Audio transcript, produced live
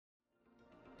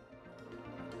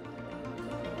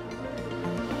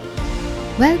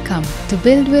Welcome to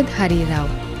Build with Hari Rao,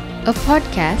 a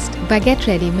podcast by Get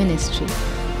Ready Ministry.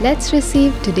 Let's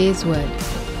receive today's word.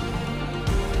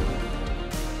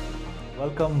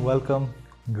 Welcome.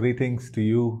 Greetings to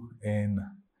you in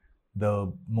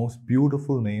the most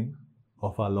beautiful name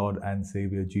of our Lord and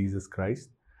Savior Jesus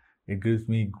Christ. It gives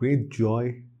me great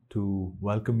joy to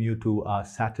welcome you to our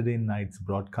Saturday night's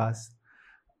broadcast,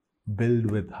 Build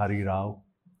with Hari Rao.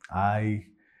 I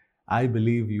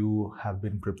believe you have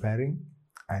been preparing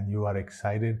and you are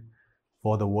excited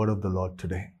for the word of the Lord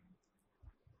today.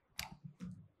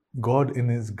 God in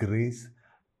His grace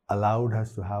allowed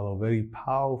us to have a very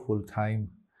powerful time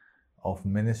of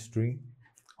ministry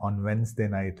on Wednesday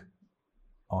night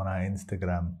on our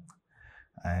Instagram.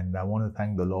 And I want to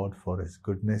thank the Lord for His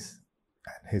goodness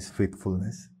and His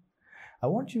faithfulness. I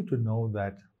want you to know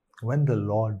that when the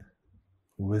Lord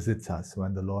visits us,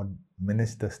 when the Lord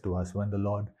ministers to us, when the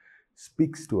Lord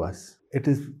speaks to us,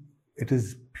 it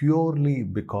is purely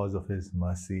because of His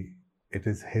mercy. It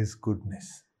is His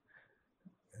goodness.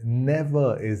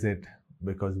 Never is it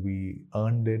because we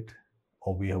earned it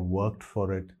or we have worked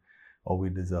for it or we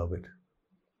deserve it.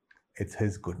 It's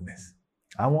His goodness.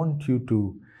 I want you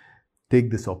to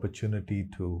take this opportunity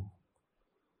to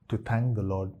thank the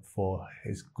Lord for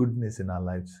His goodness in our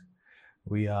lives.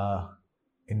 We are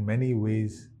in many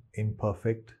ways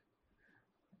imperfect,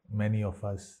 many of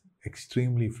us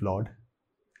extremely flawed,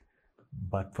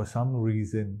 but for some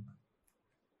reason,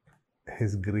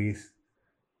 His grace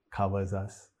covers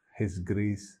us, His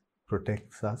grace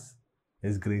protects us,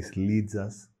 His grace leads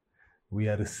us. We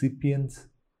are recipients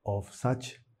of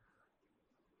such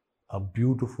a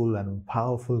beautiful and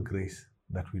powerful grace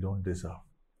that we don't deserve.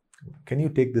 Can you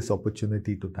take this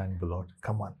opportunity to thank the Lord?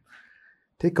 Come on.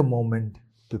 Take a moment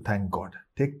to thank God.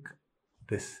 Take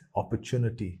this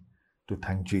opportunity to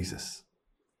thank Jesus.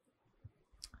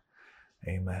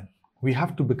 Amen. We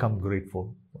have to become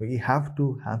grateful. We have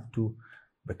to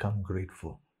become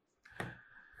grateful.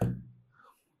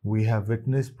 We have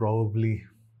witnessed probably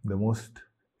the most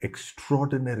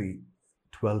extraordinary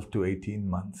 12 to 18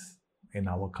 months in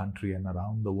our country and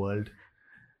around the world.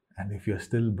 And if you're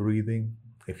still breathing,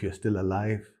 if you're still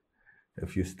alive,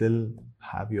 if you still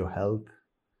have your health,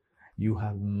 you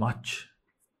have much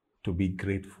to be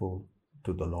grateful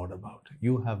to the Lord about.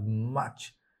 You have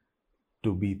much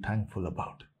to be thankful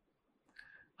about.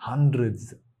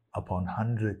 Hundreds upon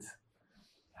hundreds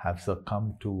have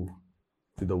succumbed to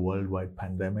the worldwide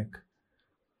pandemic.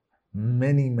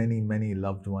 Many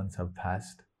loved ones have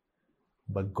passed.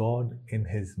 But God in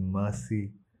His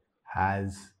mercy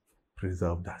has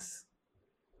preserved us.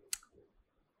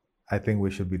 I think we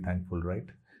should be thankful, right?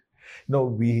 No,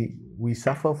 we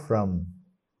suffer from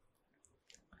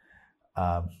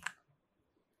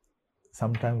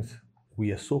sometimes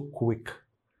we are so quick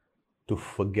to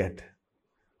forget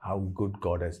how good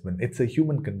God has been. It's a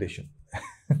human condition.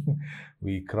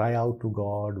 We cry out to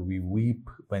God, we weep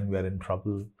when we are in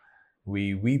trouble,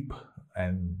 we weep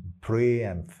and pray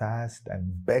and fast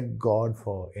and beg God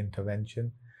for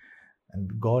intervention.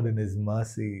 And God in His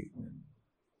mercy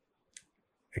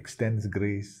extends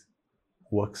grace,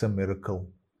 works a miracle,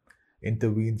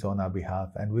 intervenes on our behalf,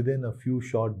 and within a few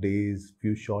short days,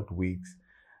 few short weeks,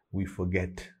 we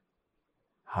forget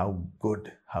how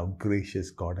good, how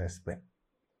gracious God has been.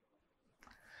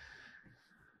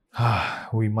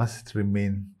 We must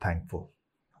remain thankful.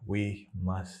 We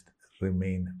must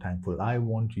remain thankful. I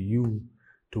want you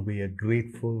to be a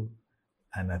grateful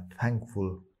and a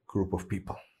thankful group of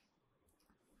people.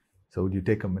 So would you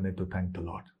take a minute to thank the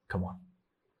Lord? Come on.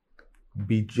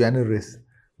 Be generous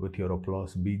with your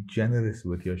applause. Be generous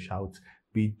with your shouts.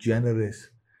 Be generous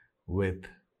with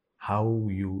how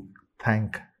you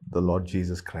thank the Lord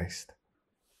Jesus Christ.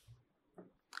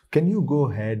 Can you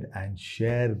go ahead and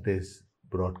share this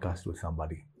broadcast with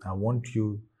somebody? I want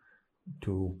you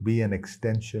to be an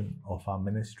extension of our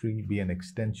ministry, be an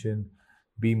extension,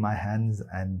 be my hands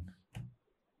and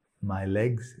my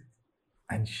legs,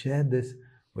 and share this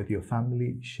with your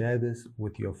family, share this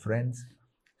with your friends,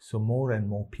 so more and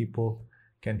more people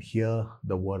can hear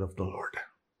the word of the Lord.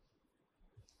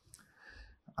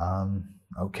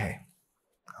 Okay.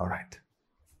 All right.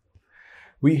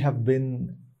 We have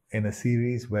been in a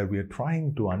series where we are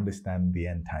trying to understand the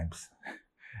end times.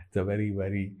 It's a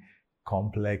very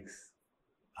complex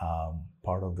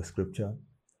part of the scripture.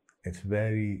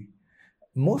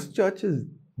 Most churches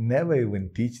never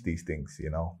even teach these things,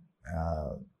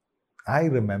 I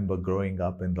remember growing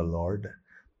up in the Lord,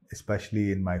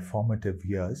 especially in my formative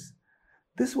years.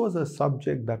 This was a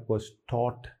subject that was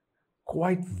taught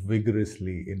quite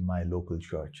vigorously in my local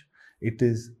church. It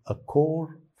is a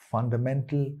core,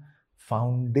 fundamental,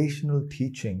 foundational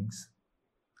teachings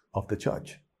of the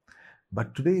church.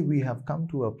 But today we have come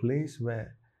to a place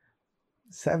where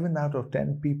 7 out of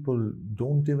 10 people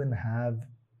don't even have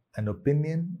an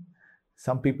opinion.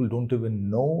 Some people don't even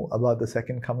know about the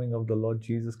second coming of the Lord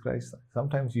Jesus Christ.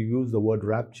 Sometimes you use the word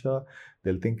rapture,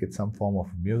 they'll think it's some form of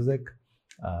music.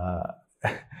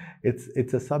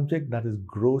 It's a subject that is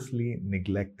grossly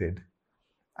neglected.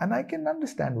 And I can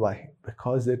understand why,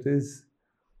 because it is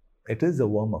a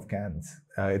worm of cans.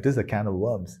 It is a can of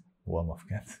worms, worm of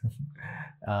cans.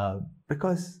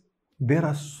 Because there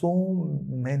are so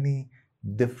many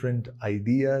different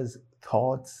ideas,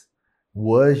 thoughts,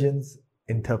 versions,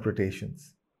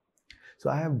 interpretations. So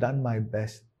I have done my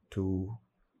best to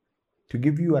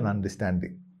give you an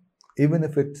understanding, even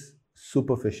if it's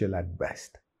superficial at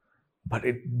best. But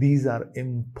these are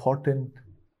important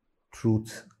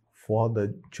truths for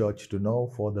the church to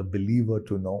know, for the believer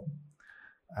to know.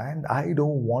 And I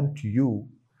don't want you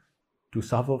to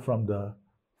suffer from the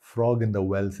frog in the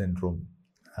well syndrome.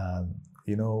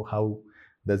 You know how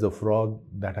there's a frog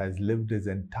that has lived his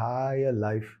entire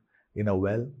life in a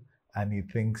well, and he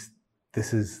thinks,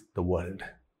 this is the world.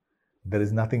 There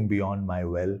is nothing beyond my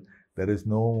well. There is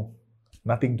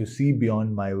nothing to see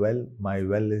beyond my well. My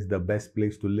well is the best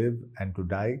place to live and to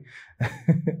die.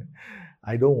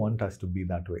 I don't want us to be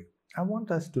that way. I want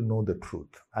us to know the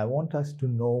truth. I want us to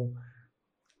know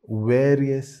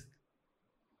various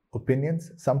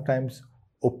opinions, sometimes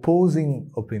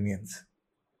opposing opinions.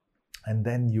 And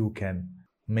then you can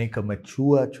make a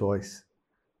mature choice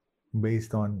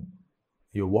based on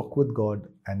your walk with God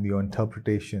and your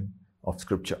interpretation of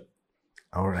Scripture.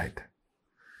 All right.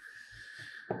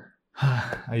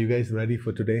 Are you guys ready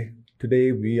for today?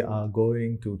 Today we are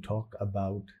going to talk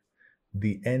about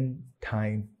the end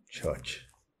time church.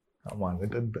 Come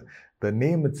on, the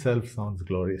name itself sounds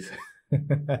glorious.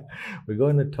 We're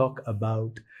going to talk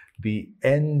about the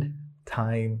end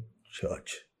time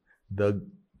church, the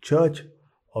church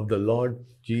of the Lord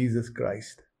Jesus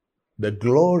Christ, the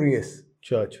glorious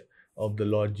church of the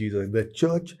Lord Jesus, the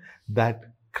church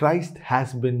that Christ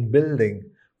has been building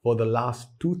for the last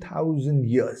 2,000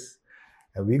 years.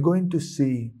 And we're going to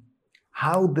see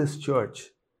how this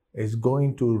church is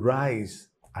going to rise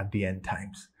at the end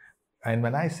times. And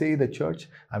when I say the church,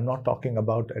 I'm not talking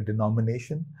about a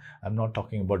denomination. I'm not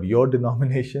talking about your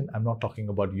denomination. I'm not talking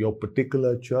about your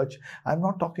particular church. I'm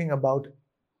not talking about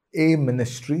a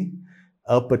ministry,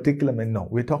 a particular man. No,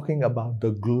 we're talking about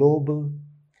the global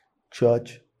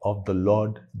church of the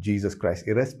Lord Jesus Christ,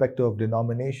 irrespective of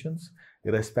denominations,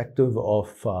 irrespective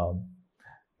of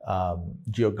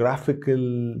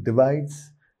geographical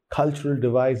divides, cultural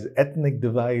divides, ethnic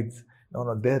divides.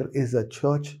 No, there is a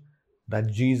church that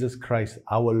Jesus Christ,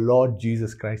 our Lord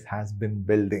Jesus Christ, has been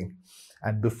building.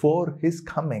 And before His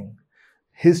coming,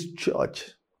 His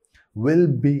church will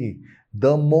be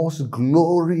the most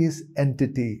glorious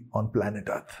entity on planet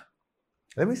Earth.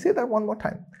 Let me say that one more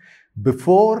time.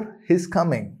 Before His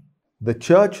coming, the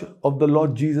church of the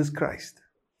Lord Jesus Christ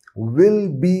will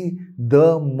be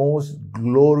the most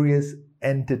glorious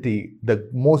entity, the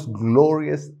most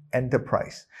glorious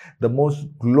enterprise, the most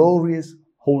glorious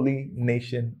holy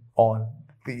nation on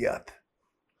the earth.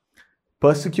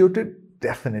 Persecuted?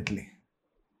 Definitely.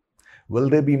 Will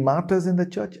there be martyrs in the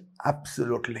church?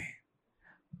 Absolutely.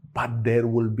 But there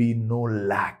will be no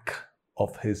lack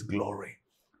of His glory.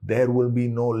 There will be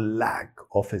no lack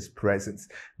of His presence.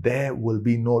 There will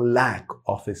be no lack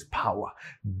of His power.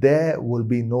 There will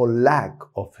be no lack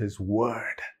of His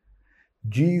word.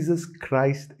 Jesus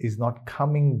Christ is not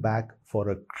coming back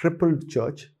for a crippled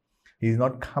church. He's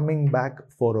not coming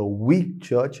back for a weak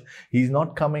church. He's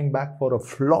not coming back for a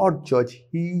flawed church.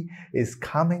 He is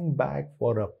coming back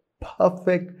for a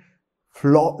perfect,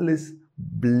 flawless,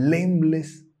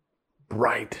 blameless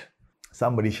bride.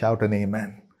 Somebody shout an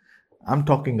amen. I'm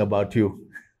talking about you.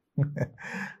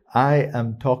 I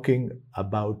am talking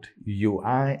about you.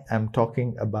 I am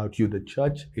talking about you. The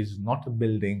church is not a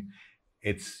building.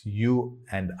 It's you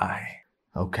and I.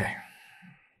 Okay.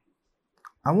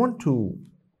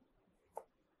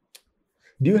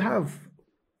 Do you have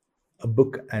a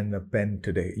book and a pen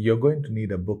today? You're going to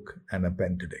need a book and a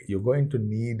pen today. You're going to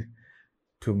need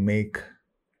to make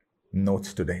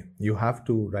notes today. You have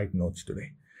to write notes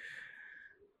today.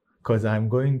 Because I'm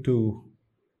going to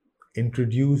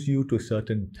introduce you to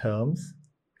certain terms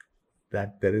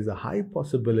that there is a high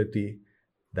possibility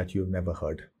that you've never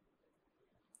heard.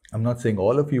 I'm not saying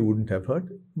all of you wouldn't have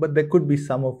heard, but there could be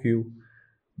some of you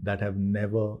that have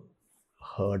never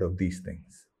heard of these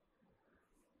things.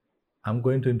 I'm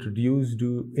going to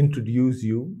introduce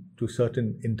you to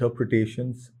certain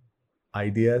interpretations,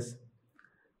 ideas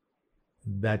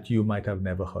that you might have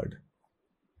never heard.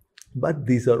 But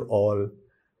these are all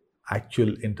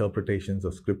actual interpretations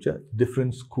of scripture,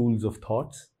 different schools of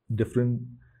thoughts, different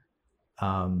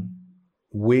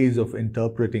ways of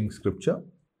interpreting scripture,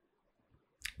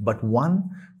 but one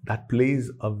that plays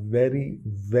a very,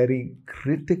 very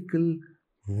critical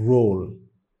role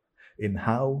in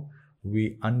how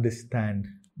we understand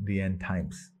the end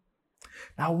times.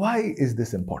 Now, why is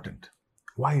this important?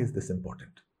 Why is this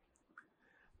important?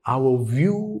 Our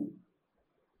view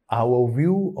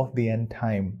of the end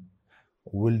time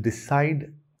will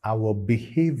decide our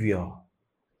behavior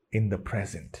in the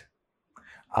present.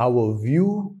 Our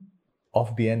view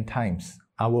of the end times,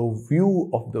 our view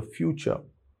of the future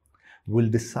will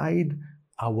decide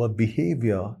our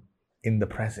behavior in the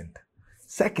present.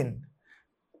 Second,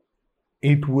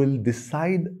 it will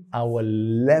decide our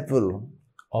level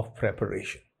of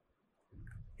preparation.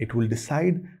 It will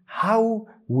decide how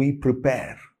we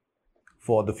prepare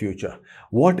for the future,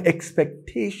 what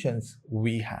expectations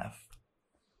we have.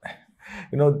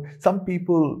 Some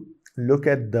people look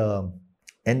at the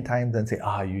end times and say,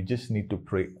 you just need to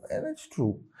pray. And it's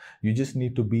true. You just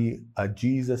need to be a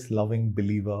Jesus-loving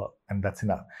believer, and that's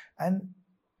enough. And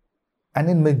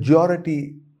in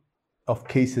majority of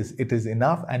cases, it is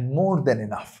enough and more than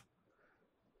enough.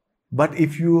 But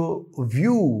if your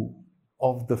view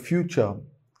of the future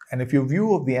and if your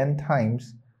view of the end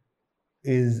times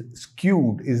is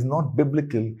skewed, is not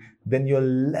biblical, then your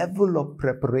level of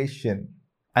preparation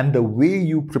and the way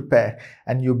you prepare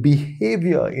and your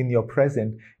behavior in your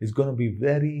present is going to be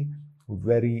very,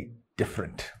 very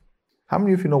different. How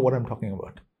many of you know what I'm talking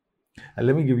about? And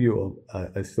let me give you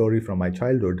a story from my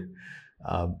childhood.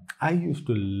 I used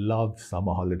to love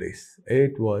summer holidays.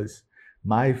 It was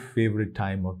my favorite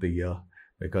time of the year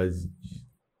because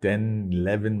 10,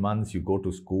 11 months you go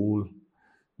to school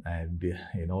and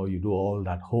you do all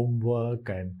that homework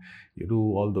and you do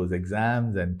all those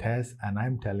exams and tests. And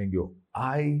I'm telling you,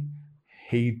 I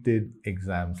hated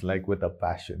exams like with a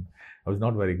passion. I was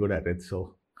not very good at it,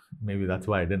 so maybe that's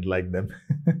why I didn't like them.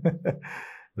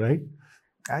 Right?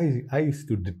 I used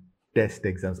to detest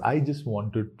exams. I just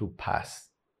wanted to pass.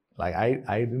 Like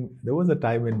I didn't. There was a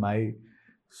time in my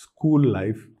school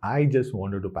life, I just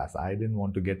wanted to pass. I didn't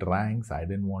want to get ranks. I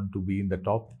didn't want to be in the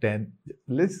top 10.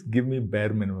 Let's give me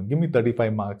bare minimum. Give me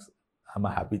 35 marks. I'm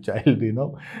a happy child,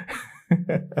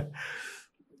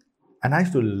 And I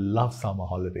used to love summer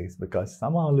holidays because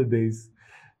summer holidays,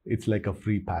 it's like a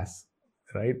free pass,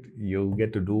 right? You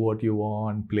get to do what you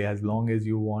want, play as long as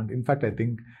you want. In fact, I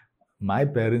think my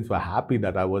parents were happy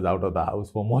that I was out of the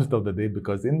house for most of the day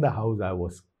because in the house, I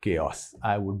was chaos.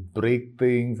 I would break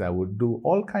things. I would do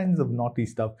all kinds of naughty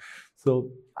stuff. So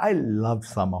I love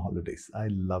summer holidays. I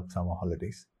love summer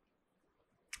holidays.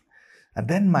 And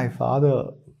then my father,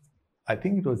 I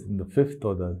think it was in the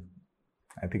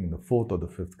in the 4th or the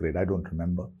 5th grade, I don't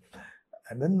remember.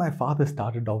 And then my father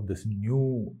started off this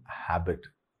new habit.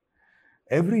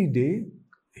 Every day,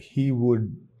 he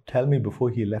would tell me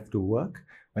before he left to work,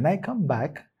 when I come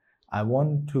back, I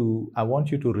want you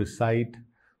to recite,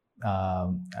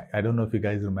 I don't know if you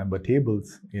guys remember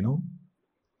tables,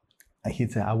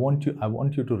 He'd say, I want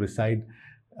you to recite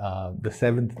the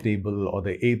 7th table or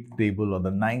the 8th table or the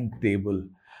 9th table.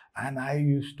 And I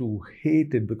used to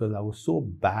hate it because I was so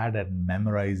bad at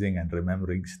memorizing and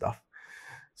remembering stuff.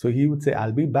 So he would say,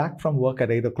 I'll be back from work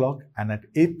at 8 o'clock and at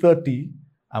 8:30,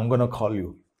 I'm going to call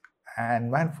you.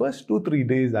 And man, first 2-3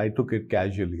 days, I took it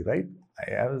casually, right?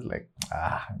 I was like,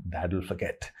 Dad will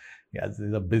forget. Yes,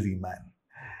 he's a busy man.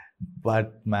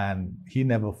 But man, he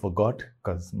never forgot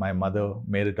because my mother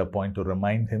made it a point to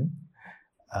remind him.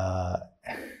 I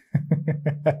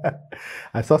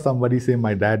saw somebody say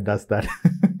my dad does that.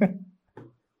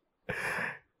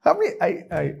 I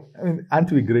mean,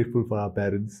 aren't we grateful for our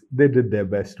parents? They did their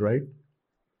best, right?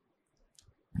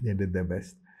 They did their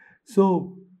best.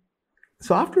 So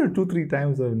after 2-3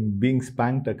 times of being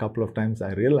spanked a couple of times,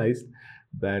 I realized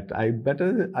that I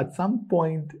better at some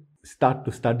point start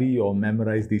to study or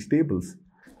memorize these tables.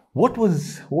 What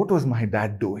was my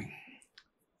dad doing?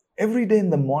 Every day in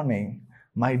the morning,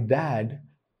 my dad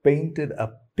painted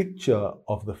a picture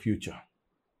of the future.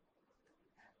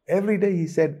 Every day he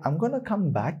said, I'm going to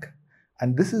come back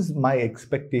and this is my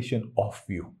expectation of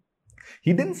you.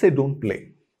 He didn't say don't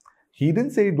play. He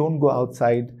didn't say don't go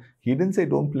outside. He didn't say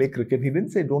don't play cricket. He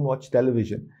didn't say don't watch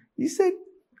television. He said,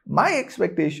 my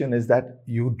expectation is that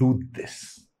you do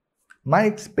this. My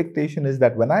expectation is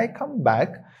that when I come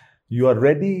back, you are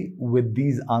ready with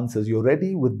these answers. You're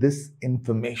ready with this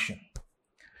information.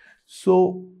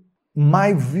 So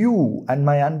my view and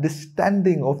my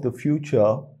understanding of the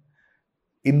future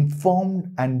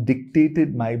informed and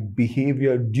dictated my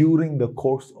behavior during the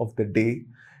course of the day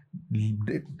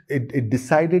It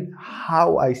decided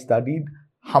how I studied,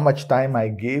 how much time I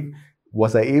gave.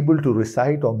 Was I able to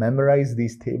recite or memorize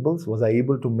these tables? Was I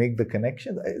able to make the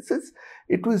connections?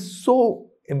 It was so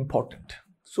important,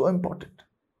 so important.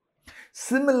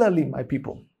 Similarly, my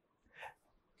people,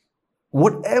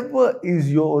 whatever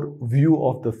is your view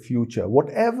of the future,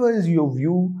 whatever is your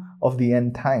view of the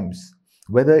end times,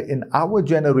 whether in our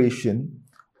generation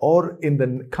or in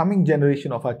the coming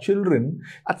generation of our children,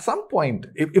 at some point,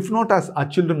 if not us, our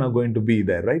children are going to be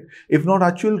there, right? If not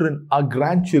our children, our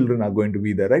grandchildren are going to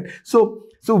be there, right? So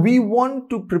we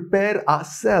want to prepare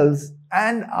ourselves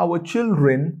and our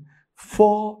children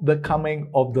for the coming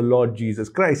of the Lord Jesus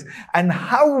Christ. And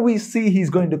how we see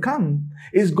He's going to come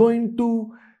is going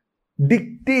to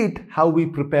dictate how we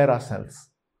prepare ourselves,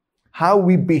 how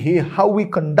we behave, how we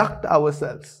conduct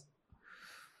ourselves.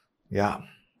 Yeah.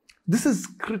 This is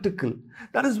critical.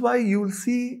 That is why you'll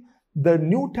see the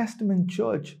New Testament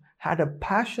church had a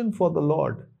passion for the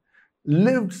Lord,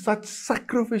 lived such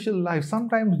sacrificial lives.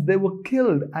 Sometimes they were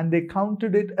killed and they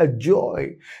counted it a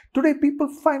joy. Today people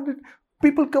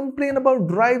complain about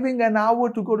driving an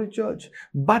hour to go to church.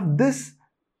 But this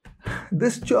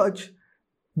church,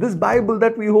 this Bible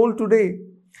that we hold today,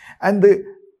 and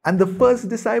the first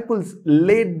disciples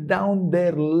laid down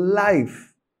their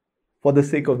life for the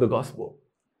sake of the gospel.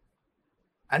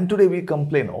 And today we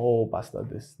complain, oh, Pastor,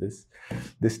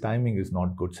 this timing is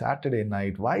not good. Saturday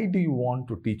night, why do you want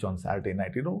to teach on Saturday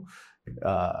night?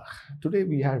 Today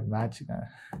we had match.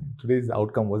 Today's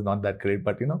outcome was not that great,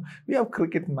 but we have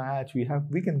cricket match. We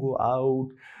can go out.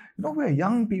 We're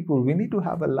young people. We need to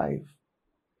have a life.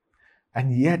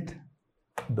 And yet,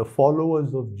 the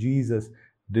followers of Jesus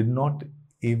did not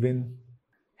even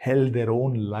held their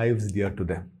own lives dear to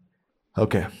them.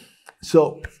 Okay,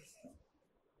 so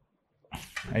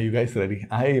are you guys ready?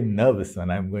 I am nervous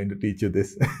when I'm going to teach you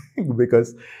this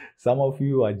because some of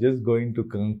you are just going to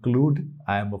conclude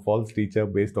I am a false teacher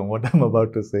based on what I'm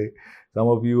about to say. Some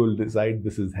of you will decide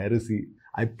this is heresy.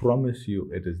 I promise you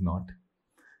it is not.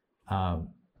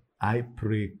 I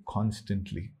pray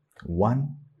constantly.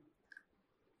 One,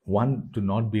 to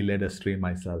not be led astray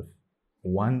myself.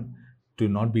 One, to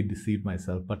not be deceived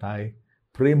myself. But I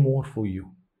pray more for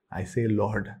you. I say,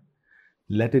 Lord,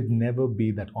 let it never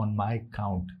be that on my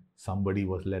count, somebody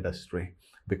was led astray.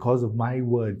 Because of my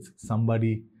words,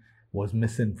 somebody was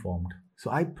misinformed.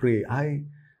 So I pray,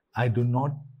 I do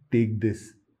not take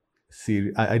this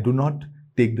serious. I do not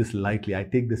take this lightly. I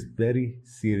take this very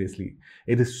seriously.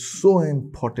 It is so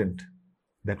important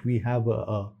that we have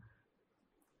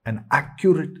an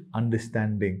accurate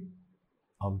understanding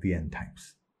of the end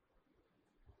times.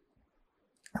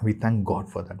 And we thank God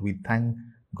for that. We thank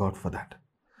God for that.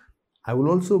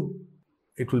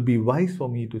 It will be wise for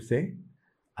me to say,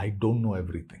 I don't know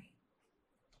everything.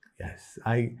 Yes,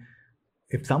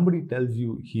 if somebody tells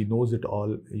you he knows it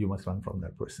all, you must run from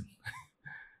that person.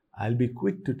 I'll be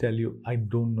quick to tell you, I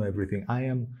don't know everything. I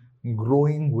am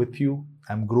growing with you.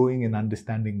 I'm growing in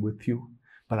understanding with you.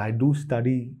 But I do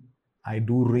study. I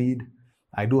do read.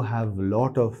 I do have a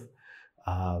lot of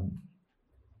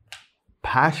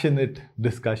passionate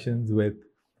discussions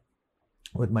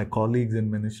with my colleagues in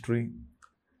ministry.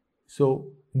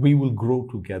 So we will grow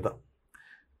together.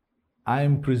 I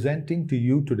am presenting to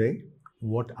you today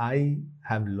what I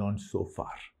have learned so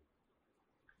far.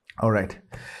 All right.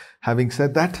 Having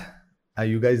said that, are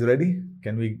you guys ready?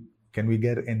 Can we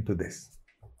get into this?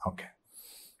 Okay.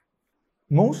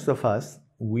 Most of us,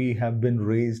 we have been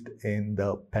raised in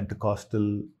the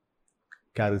Pentecostal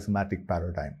charismatic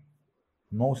paradigm.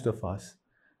 Most of us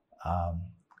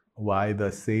were either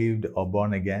saved or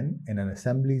born again in an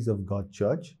Assemblies of God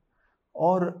church,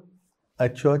 or a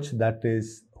church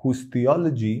whose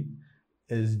theology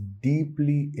is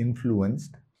deeply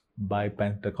influenced by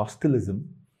Pentecostalism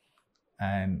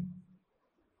and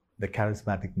the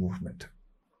charismatic movement,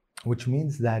 which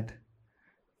means that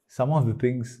some of the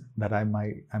things that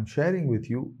I'm sharing with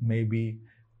you may be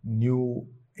new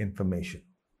information.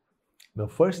 The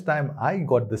first time I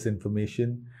got this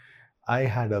information, I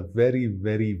had a very,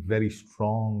 very, very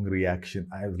strong reaction.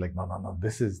 I was like, no,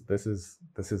 this is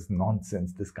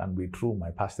nonsense. This can't be true.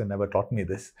 My pastor never taught me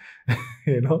this,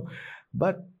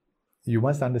 But you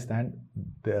must understand,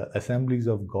 the Assemblies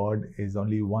of God is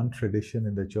only one tradition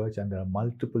in the church, and there are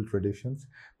multiple traditions.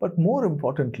 But more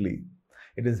importantly,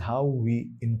 it is how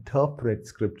we interpret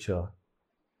Scripture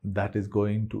that is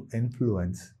going to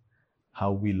influence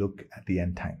how we look at the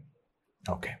end time.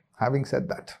 Okay, having said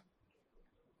that,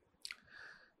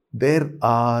 there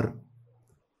are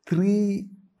three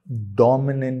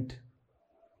dominant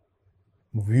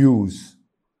views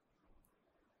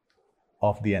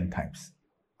of the end times.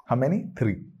 How many?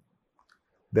 Three.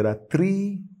 there are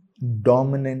three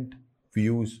dominant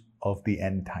views of the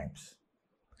end times.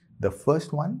 The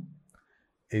first one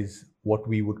is what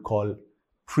we would call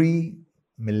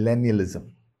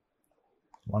pre-millennialism.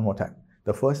 One more time.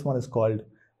 The first one is called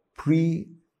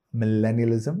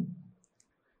pre-millennialism.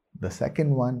 The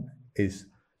second one is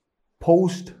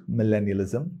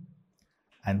post-millennialism.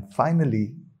 And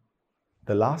finally,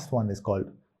 the last one is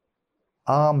called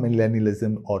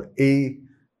amillennialism or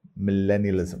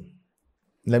amillennialism.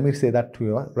 Let me say that to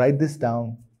you. Write this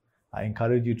down. I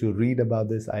encourage you to read about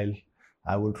this.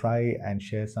 I will try and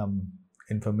share some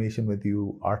information with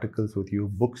you, articles with you,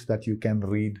 books that you can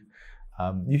read.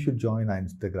 You should join our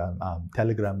Instagram,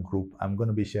 Telegram group. I'm going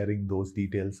to be sharing those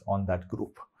details on that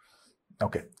group.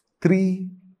 Okay.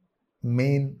 Three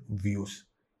main views: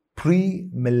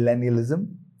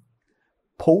 pre-millennialism,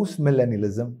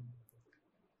 post-millennialism,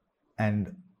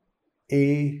 and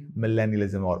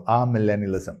amillennialism or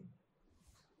amillennialism.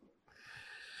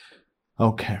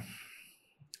 Okay.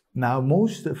 Now,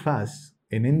 most of us,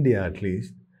 in India at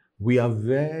least, we are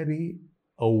very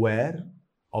aware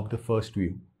of the first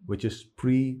view, which is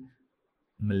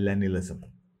pre-millennialism.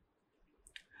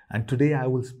 And today I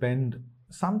will spend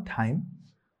some time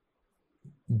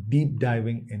deep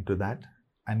diving into that,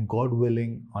 and God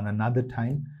willing, on another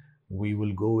time, we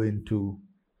will go into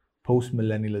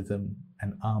post-millennialism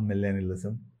and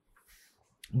amillennialism.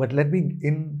 But let me,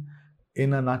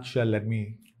 in a nutshell, let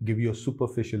me give you a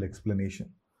superficial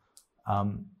explanation.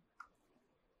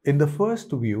 In the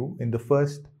first view, in the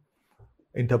first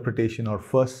interpretation or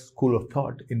first school of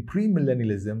thought, in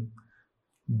premillennialism,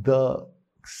 the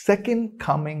second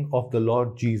coming of the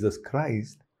Lord Jesus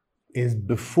Christ is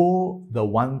before the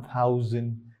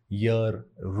 1,000-year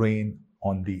reign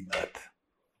on the earth.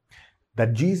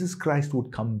 That Jesus Christ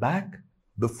would come back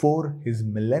before his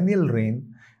millennial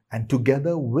reign, and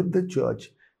together with the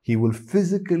church, he will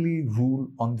physically rule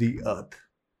on the earth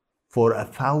for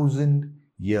 1,000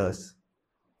 years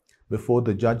before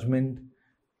the judgment,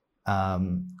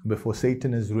 before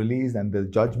Satan is released, and the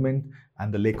judgment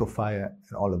and the lake of fire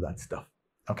and all of that stuff.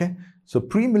 Okay? So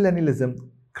premillennialism,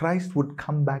 Christ would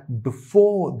come back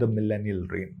before the millennial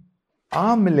reign.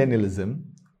 Amillennialism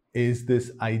is this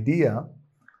idea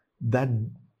that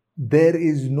there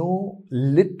is no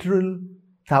literal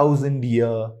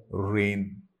 1,000-year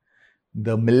reign.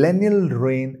 The millennial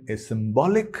reign is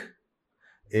symbolic,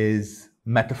 is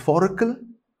metaphorical,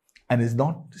 and is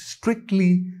not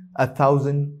strictly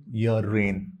 1,000-year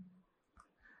reign.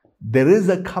 There is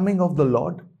a coming of the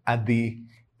Lord at the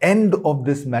end of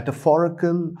this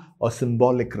metaphorical or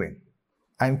symbolic reign.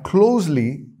 And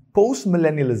closely,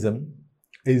 post-millennialism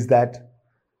is that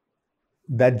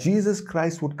Jesus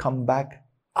Christ would come back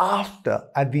after,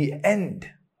 at the end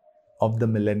of the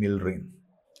millennial reign.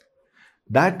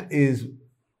 That is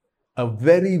a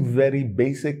very, very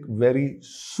basic, very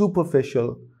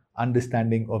superficial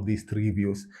understanding of these three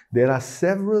views. There are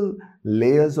several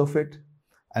layers of it,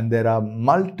 and there are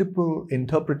multiple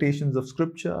interpretations of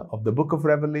scripture, of the book of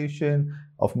Revelation,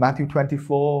 of Matthew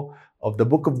 24, of the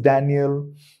book of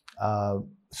Daniel.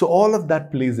 So all of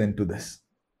that plays into this.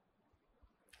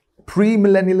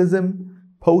 Premillennialism,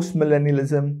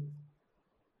 post-millennialism,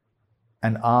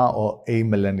 and or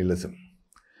amillennialism.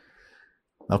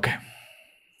 Okay.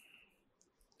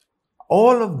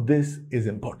 All of this is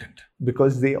important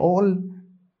because they all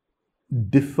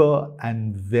differ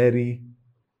and vary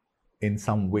in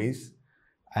some ways,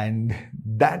 and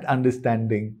that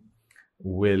understanding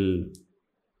will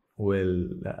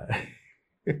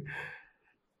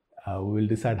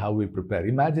decide how we prepare.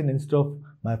 Imagine instead of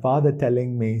my father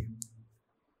telling me,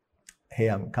 hey,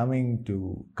 I'm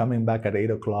coming back at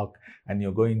 8 o'clock and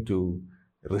you're going to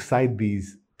recite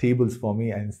these tables for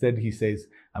me, and instead he says,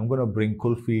 I'm going to bring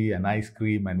kulfi and ice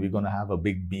cream and we're going to have a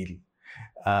big meal.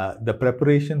 The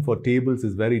preparation for tables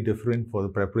is very different for the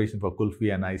preparation for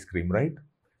kulfi and ice cream, right?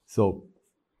 So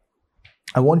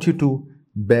I want you to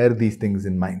bear these things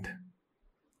in mind.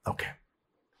 Okay.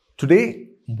 Today,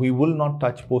 we will not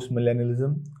touch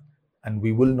post-millennialism and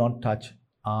we will not touch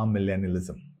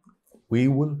amillennialism. We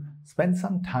will spend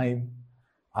some time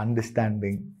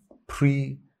understanding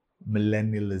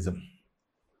pre-millennialism.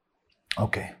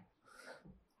 Okay.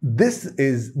 This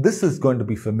is going to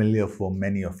be familiar for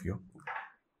many of you.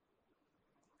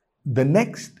 The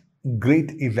next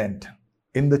great event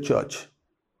in the church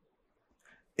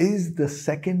is the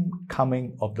second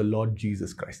coming of the Lord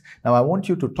Jesus Christ. Now, I want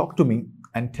you to talk to me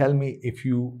and tell me if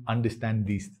you understand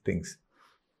these things.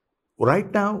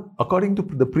 Right now, according to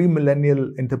the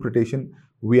premillennial interpretation,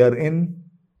 we are in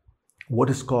what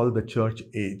is called the church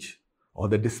age or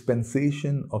the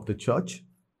dispensation of the church.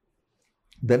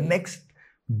 The next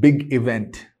big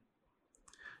event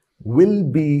will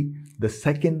be the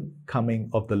second coming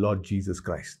of the Lord Jesus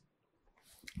Christ.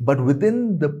 But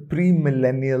within the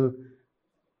premillennial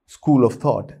school of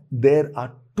thought, there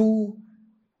are two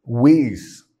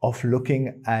ways of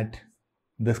looking at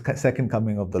the second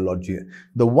coming of the Lord Jesus.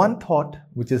 The one thought,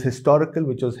 which is historical,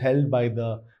 which was held by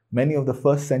many of the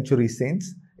first century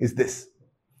saints, is this: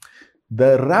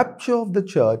 the rapture of the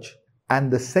church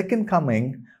and the second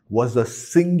coming was a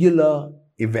singular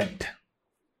event.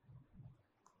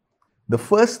 The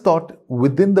first thought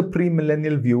within the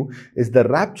premillennial view is the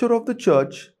rapture of the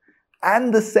church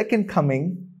and the second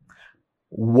coming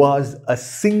was a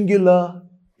singular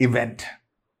event.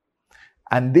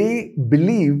 And they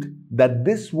believed that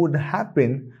this would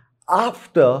happen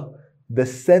after the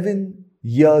 7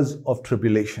 years of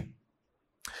tribulation.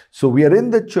 So we are in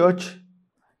the church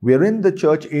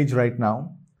age right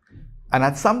now. And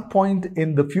at some point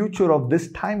in the future of this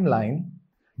timeline,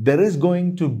 there is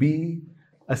going to be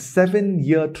a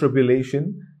 7-year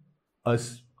tribulation,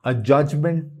 a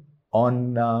judgment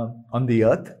on the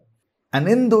earth. And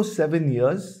in those 7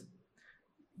 years,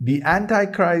 the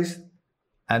Antichrist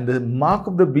and the mark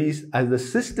of the beast as the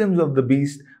systems of the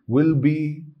beast will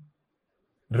be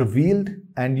revealed,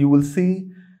 and you will see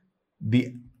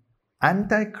the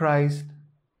Antichrist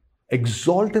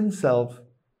exalt himself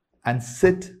and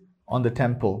sit on the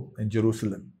temple in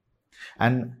Jerusalem.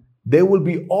 And there will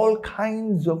be all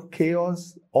kinds of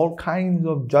chaos, all kinds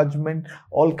of judgment,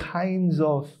 all kinds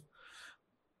of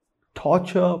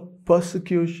torture,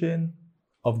 persecution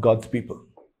of God's people.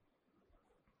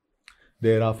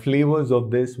 There are flavors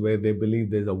of this where they believe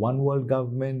there's a one world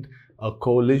government, a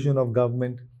coalition of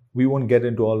government. We won't get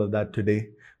into all of that today,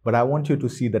 but I want you to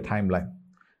see the timeline.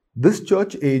 This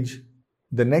church age,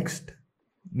 the next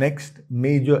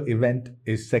major event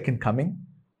is second coming.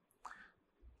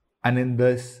 And in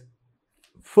this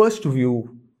first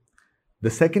view, the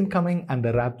second coming and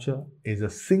the rapture is a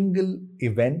single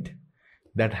event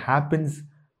that happens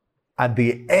at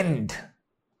the end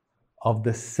of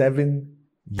the 7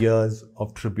 years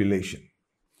of tribulation.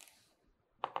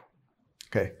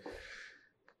 Okay.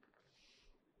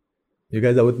 You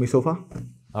guys are with me so far?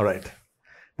 All right.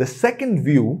 The second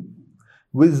view,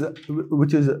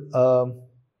 which is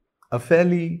a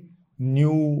fairly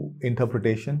new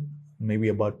interpretation, maybe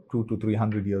about 200 to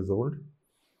 300 years old,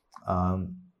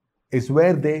 is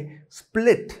where they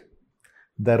split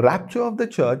the rapture of the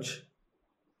church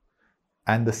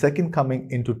and the second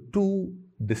coming into two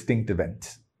distinct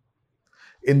events.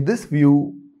 In this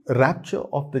view, rapture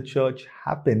of the church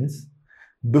happens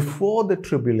before the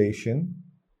tribulation,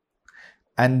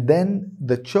 and then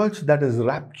the church that is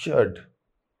raptured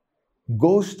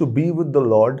goes to be with the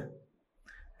Lord,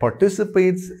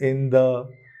 participates in the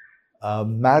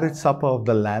marriage supper of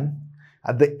the Lamb.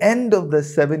 At the end of the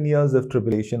 7 years of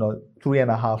tribulation, or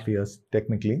 3.5 years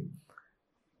technically,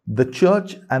 the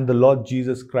church and the Lord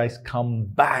Jesus Christ come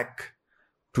back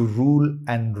to rule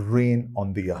and reign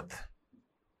on the earth.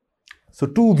 So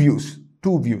two views.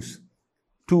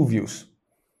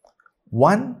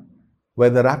 One, where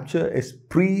the rapture is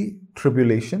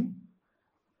pre-tribulation,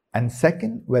 and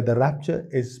second, where the rapture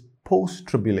is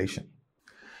post-tribulation.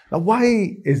 Now,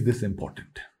 why is this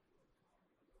important?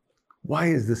 Why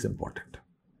is this important?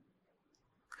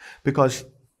 Because,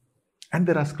 and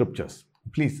there are scriptures.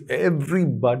 Please,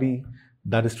 everybody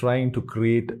that is trying to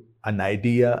create an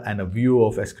idea and a view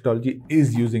of eschatology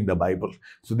is using the Bible.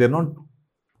 So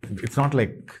it's not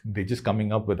like they're just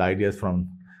coming up with ideas from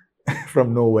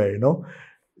nowhere,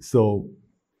 So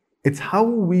it's how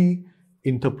we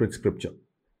interpret scripture.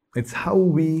 It's how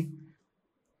we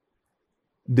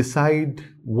decide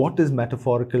what is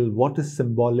metaphorical, what is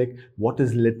symbolic, what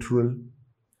is literal.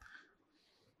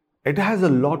 It has a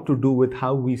lot to do with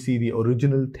how we see the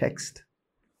original text.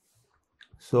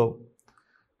 So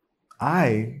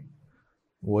I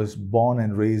was born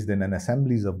and raised in an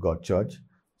Assemblies of God church.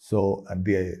 So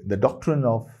the doctrine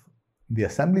of the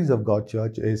Assemblies of God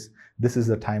church is, this is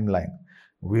a timeline.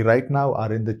 We right now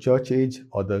are in the church age,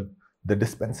 or the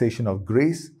dispensation of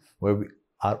grace, where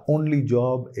our only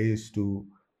job is to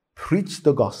preach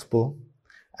the gospel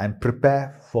and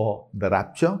prepare for the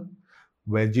rapture,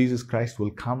 where Jesus Christ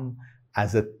will come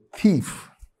as a thief,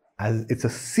 as it's a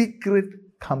secret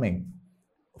coming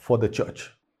for the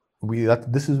church.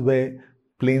 This is where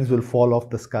planes will fall off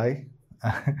the sky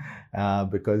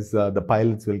because the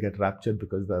pilots will get raptured,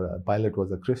 because the pilot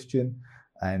was a Christian,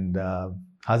 and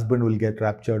husband will get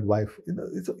raptured, wife.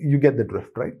 You get the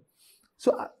drift, right?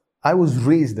 So I was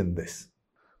raised in this,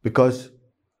 because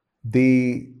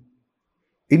they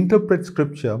interpret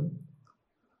scripture,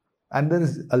 and there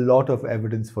is a lot of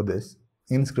evidence for this.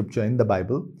 in Scripture, in the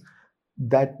Bible,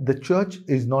 that the church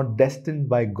is not destined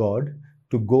by God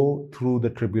to go through the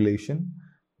tribulation.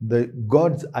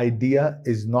 God's idea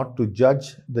is not to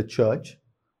judge the church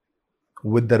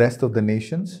with the rest of the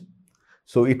nations.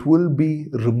 So it will be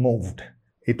removed.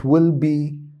 It will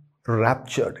be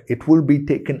raptured. It will be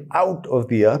taken out of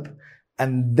the earth.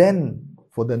 And then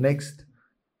for the next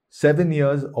 7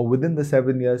 years, or within the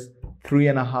 7 years,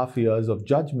 3.5 years of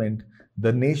judgment,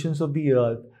 the nations of the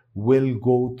earth will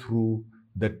go through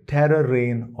the terror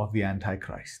reign of the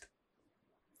Antichrist.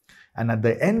 And at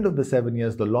the end of the 7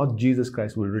 years, the Lord Jesus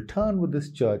Christ will return with this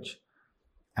church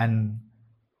and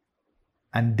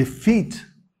defeat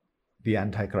the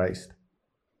Antichrist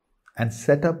and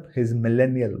set up his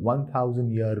millennial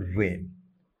 1,000-year reign.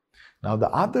 Now, the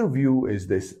other view is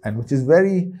this, and which is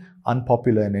very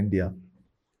unpopular in India,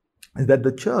 is that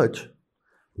the church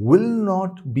will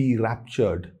not be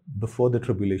raptured before the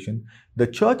tribulation. The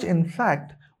church, in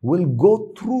fact, will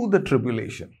go through the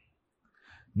tribulation.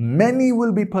 Many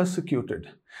will be persecuted.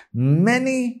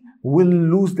 Many will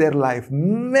lose their life.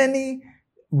 Many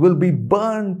will be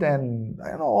burnt and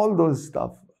all those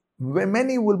stuff.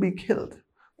 Many will be killed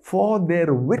for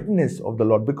their witness of the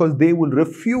Lord, because they will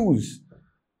refuse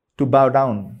to bow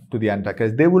down to the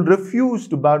Antichrist. They will refuse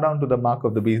to bow down to the mark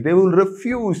of the beast. They will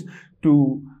refuse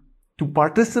to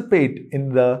participate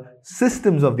in the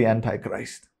systems of the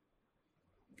Antichrist.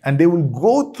 And they will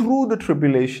go through the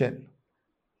tribulation.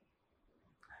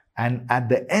 And at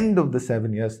the end of the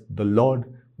 7 years, the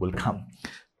Lord will come.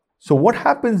 So what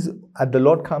happens when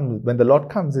the Lord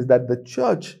comes is that the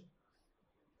church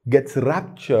gets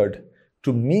raptured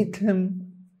to meet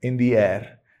him in the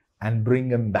air and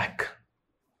bring him back,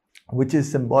 which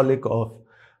is symbolic of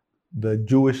the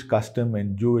Jewish custom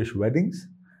in Jewish weddings,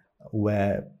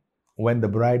 where when the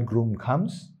bridegroom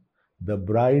comes, the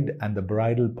bride and the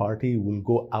bridal party will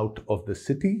go out of the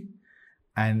city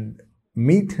and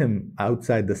meet him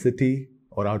outside the city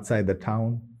or outside the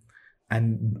town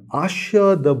and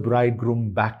usher the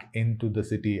bridegroom back into the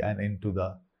city and into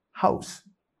the house.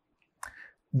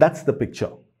 That's the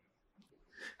picture.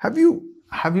 Have you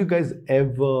guys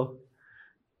ever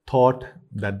thought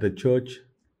that the church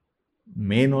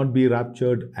may not be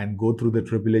raptured and go through the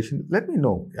tribulation? Let me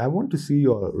know. I want to see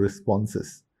your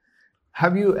responses.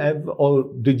 Have you ever,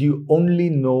 or did you only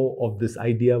know of this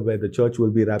idea where the church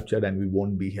will be raptured and we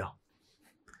won't be here?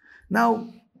 Now,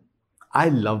 I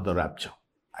love the rapture.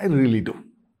 I really do.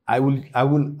 I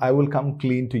will come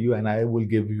clean to you and I will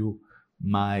give you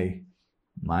my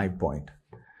point.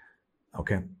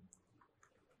 Okay.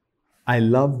 I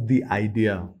love the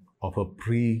idea of a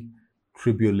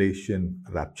pre-tribulation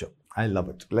rapture. I love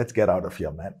it. Let's get out of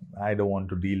here, man. I don't want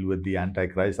to deal with the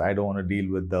Antichrist. I don't want to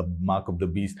deal with the mark of the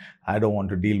beast. I don't want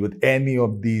to deal with any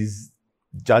of these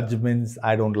judgments.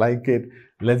 I don't like it.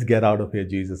 Let's get out of here,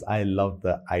 Jesus. I love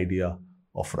the idea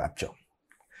of rapture.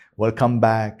 We'll come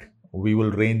back. We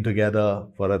will reign together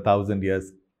for 1,000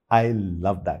 years. I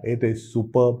love that. It is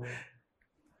superb.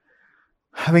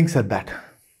 Having said that,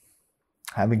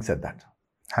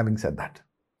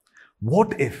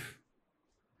 what if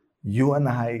you and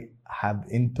I have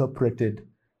interpreted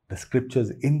the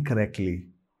scriptures incorrectly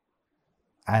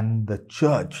and the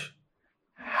church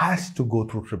has to go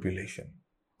through tribulation?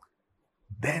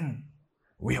 Then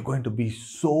we are going to be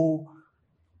so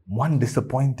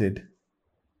disappointed,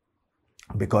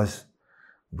 because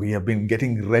we have been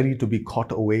getting ready to be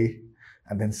caught away,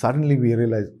 and then suddenly we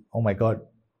realize, oh my God,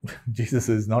 Jesus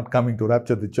is not coming to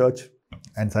rapture the church,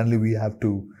 and suddenly we have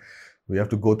to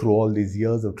go through all these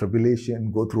years of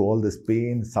tribulation, go through all this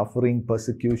pain, suffering,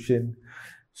 persecution.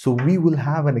 So we will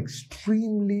have an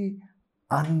extremely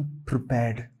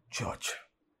unprepared church,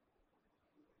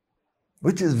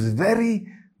 which is very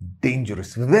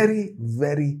dangerous, very,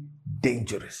 very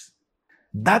dangerous.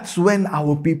 That's when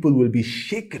our people will be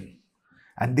shaken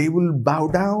and they will bow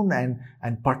down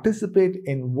and participate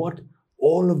in what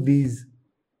all of these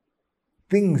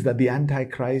things that the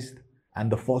Antichrist and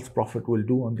the false prophet will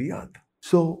do on the earth.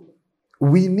 So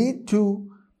we need to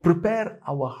prepare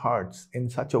our hearts in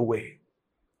such a way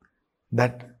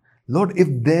that, Lord, if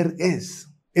there is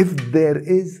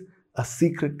a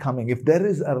secret coming, if there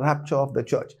is a rapture of the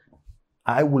church,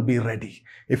 I will be ready.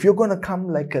 If you're going to come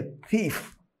like a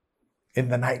thief in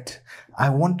the night, I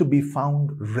want to be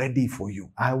found ready for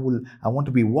you. I want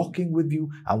to be walking with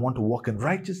you. I want to walk in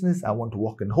righteousness. I want to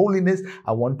walk in holiness.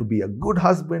 I want to be a good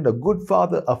husband, a good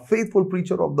father, a faithful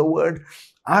preacher of the word.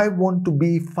 I want to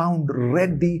be found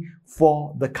ready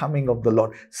for the coming of the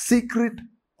Lord. Secret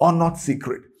or not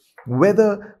secret,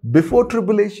 whether before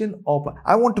tribulation or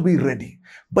I want to be ready.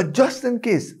 But just in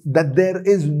case that there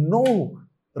is no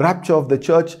rapture of the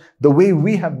church the way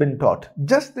we have been taught.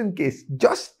 Just in case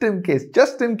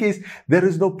there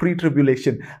is no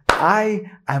pre-tribulation, I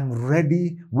am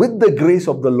ready with the grace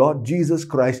of the Lord Jesus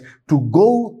Christ to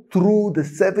go through the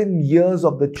 7 years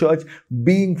of the church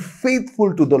being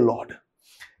faithful to the Lord.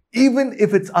 Even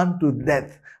if it's unto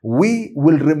death, we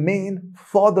will remain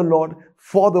for the Lord,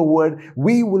 for the word.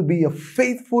 We will be a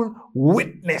faithful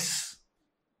witness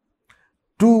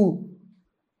to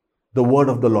the word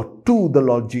of the Lord, to the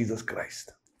Lord Jesus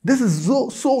Christ. This is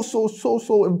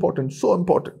so important, so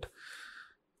important.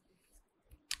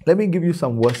 Let me give you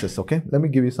some verses, okay? Let me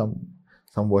give you some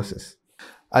verses.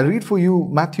 I'll read for you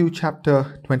Matthew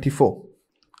chapter 24,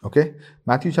 okay?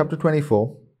 Matthew chapter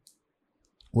 24,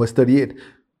 verse 38.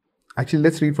 Actually,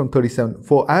 let's read from 37.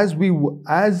 For as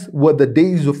were the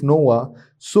days of Noah,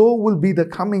 so will be the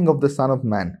coming of the Son of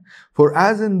Man. For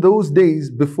as in those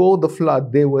days before the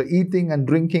flood, they were eating and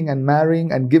drinking and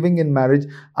marrying and giving in marriage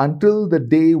until the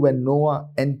day when Noah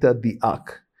entered the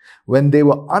ark, when they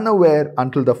were unaware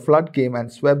until the flood came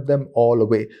and swept them all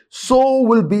away. So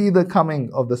will be the coming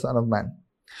of the Son of Man.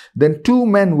 Then 2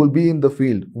 men will be in the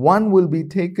field. One will be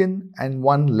taken and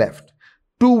one left.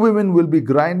 2 women will be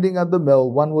grinding at the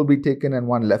mill, one will be taken and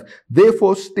one left.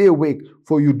 Therefore stay awake,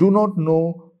 for you do not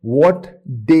know what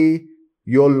day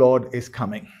your Lord is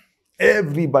coming.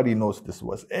 Everybody knows this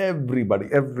verse.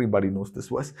 Everybody knows this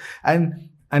verse.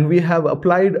 And we have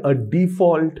applied a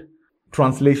default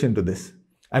translation to this.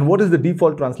 And what is the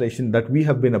default translation that we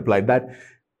have been applied? That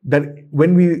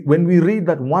when we read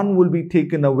that one will be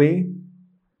taken away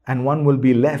and one will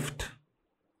be left,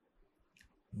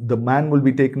 the man will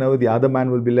be taken away, the other man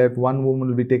will be left, one woman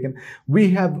will be taken.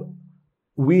 We have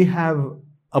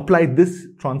applied this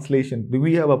translation.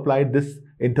 We have applied this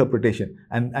interpretation.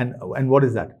 And what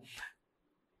is that?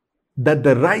 That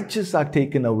the righteous are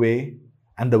taken away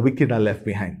and the wicked are left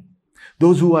behind.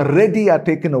 Those who are ready are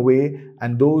taken away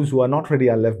and those who are not ready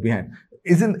are left behind.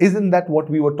 Isn't that what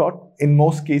we were taught? In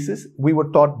most cases, we were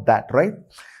taught that, right?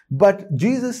 But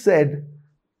Jesus said,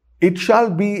 it shall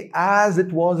be as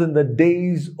it was in the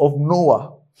days of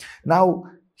Noah. Now,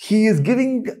 he is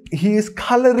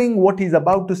coloring what he's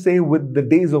about to say with the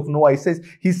days of Noah. He says,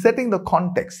 he's setting the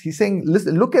context. He's saying,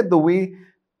 listen, look at the way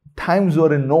times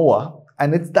were in Noah.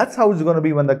 And that's how it's going to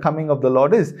be when the coming of the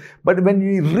Lord is. But when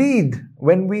we read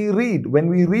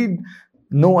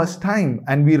Noah's time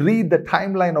and we read the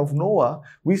timeline of Noah,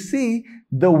 we see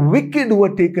the wicked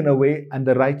were taken away and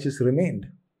the righteous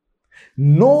remained.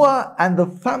 Noah and the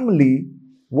family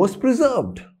was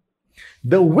preserved.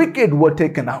 The wicked were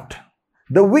taken out.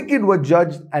 The wicked were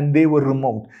judged and they were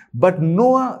removed. But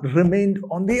Noah remained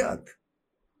on the earth.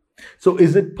 So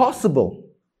is it possible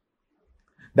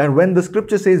that when the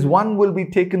scripture says one will be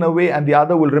taken away and the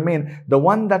other will remain, the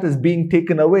one that is being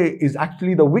taken away is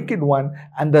actually the wicked one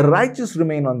and the righteous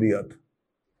remain on the earth?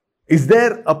 Is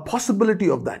there a possibility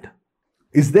of that?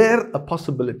 Is there a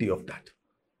possibility of that?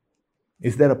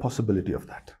 Is there a possibility of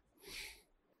that?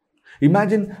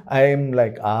 Imagine I'm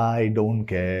like, I don't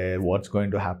care what's going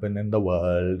to happen in the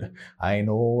world. I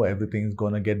know everything's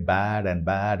going to get bad and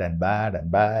bad and bad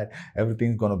and bad.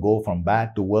 Everything's going to go from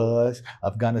bad to worse.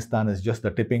 Afghanistan is just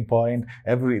the tipping point.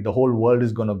 The whole world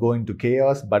is going to go into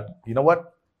chaos. But you know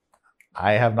what?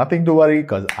 I have nothing to worry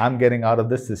because I'm getting out of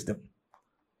this system.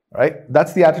 Right?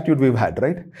 That's the attitude we've had,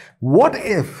 right? What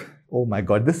if, oh my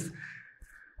God, this...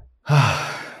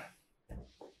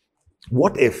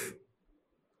 What if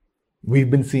we've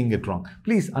been seeing it wrong?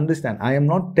 Please understand, I am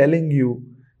not telling you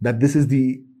that this is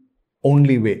the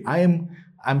only way. I'm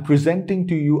presenting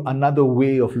to you another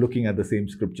way of looking at the same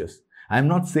scriptures. I'm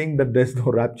not saying that there's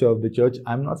no rapture of the church.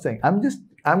 I'm not saying.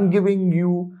 I'm giving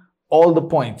you all the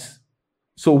points.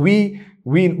 So we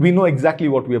know exactly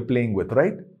what we are playing with,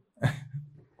 right?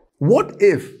 What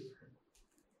if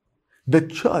the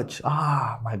church,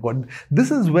 my God,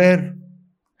 this is where,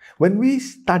 when we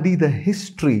study the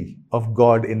history of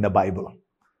God in the Bible,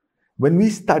 when we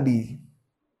study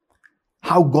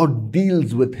how God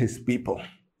deals with his people,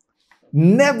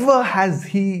 never has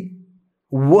he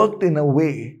worked in a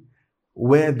way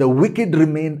where the wicked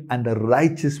remained and the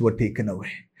righteous were taken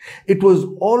away. It was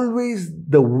always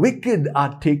the wicked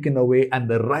are taken away and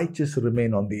the righteous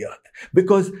remain on the earth,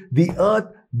 because the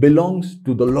earth belongs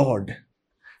to the Lord.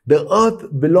 The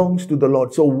earth belongs to the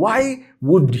Lord. So why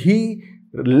would he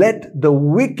let the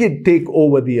wicked take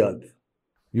over the earth?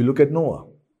 You look at Noah,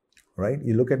 right?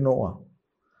 You look at Noah.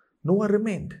 Noah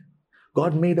remained.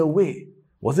 God made a way.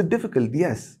 Was it difficult?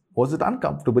 Yes. Was it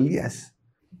uncomfortable? Yes.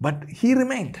 But he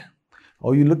remained.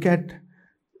 Or you look at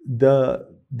the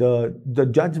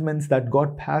judgments that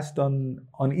God passed on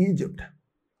Egypt,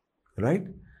 right?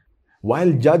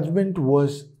 While judgment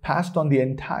was passed on the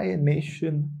entire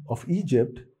nation of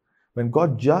Egypt, when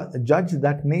God judged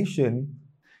that nation,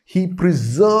 He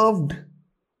preserved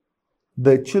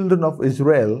the children of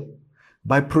Israel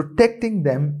by protecting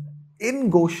them in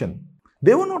Goshen.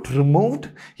 They were not removed.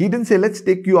 He didn't say, let's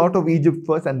take you out of Egypt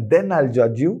first and then I'll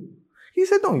judge you. He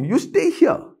said, no, you stay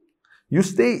here. You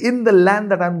stay in the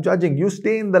land that I'm judging. You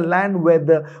stay in the land where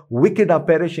the wicked are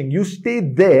perishing. You stay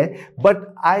there,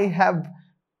 but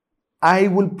I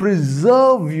will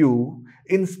preserve you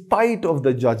in spite of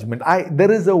the judgment.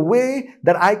 There is a way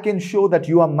that I can show that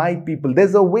you are my people.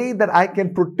 There's a way that I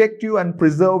can protect you and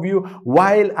preserve you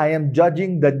while I am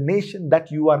judging the nation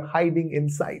that you are hiding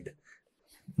inside.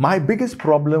 My biggest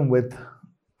problem with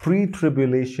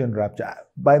pre-tribulation rapture,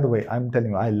 by the way, I'm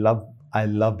telling you, I love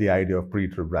the idea of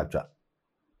pre-trib rapture.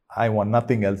 I want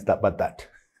nothing else but that.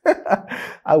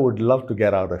 I would love to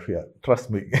get out of here. Trust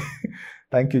me.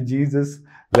 Thank you, Jesus.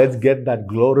 Let's get that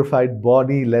glorified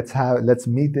body. Let's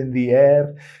meet in the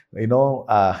air.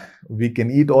 We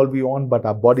can eat all we want, but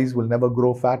our bodies will never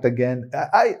grow fat again.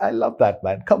 I love that,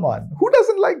 man. Come on. Who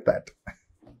doesn't like that?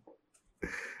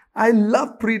 I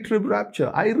love pre-trib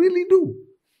rapture. I really do.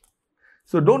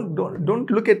 So don't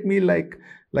look at me like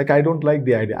I don't like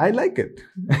the idea. I like it.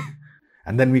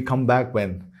 And then we come back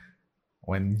when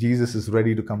Jesus is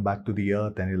ready to come back to the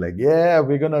earth and he's like, yeah,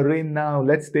 we're going to reign now.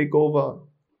 Let's take over.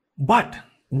 But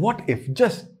what if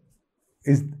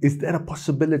is there a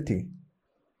possibility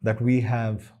that we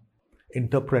have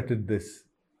interpreted this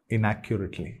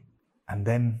inaccurately? And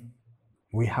then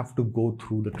we have to go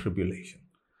through the tribulation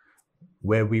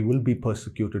where we will be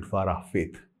persecuted for our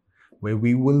faith, where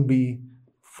we will be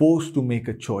forced to make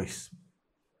a choice.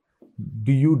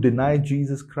 Do you deny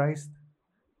Jesus Christ?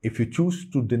 If you choose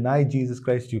to deny Jesus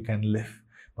Christ, you can live.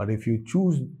 But if you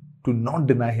choose to not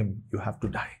deny Him, you have to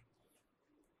die.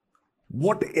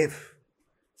 What if?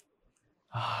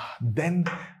 Then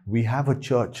we have a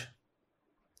church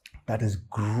that is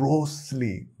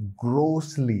grossly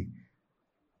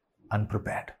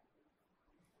unprepared.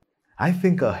 I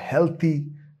think a healthy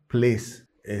place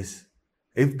is,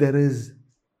 if there is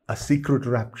a secret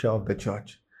rapture of the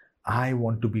church, I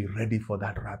want to be ready for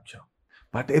that rapture.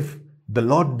 But if the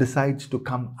Lord decides to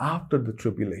come after the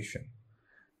tribulation,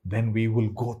 then we will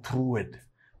go through it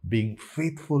being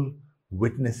faithful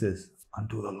witnesses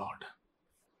unto the Lord.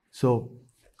 So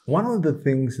one of the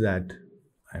things that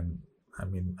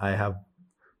I have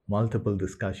multiple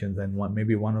discussions, and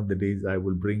maybe one of the days I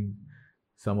will bring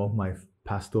some of my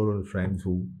pastoral friends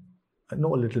who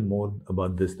know a little more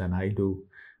about this than I do,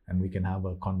 and we can have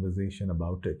a conversation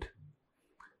about it.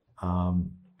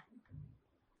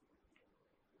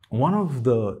 One of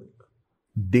the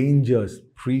dangers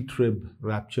pre-trib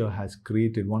rapture has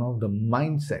created, one of the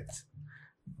mindsets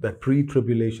that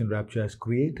pre-tribulation rapture has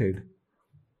created,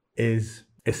 is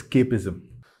escapism.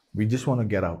 We just want to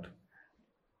get out.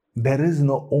 There is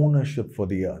no ownership for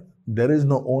the earth. There is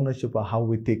no ownership of how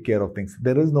we take care of things.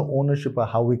 There is no ownership of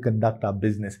how we conduct our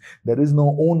business. There is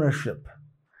no ownership.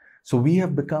 So we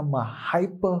have become a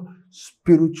hyper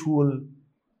spiritual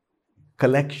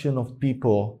collection of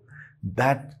people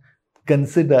that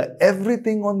consider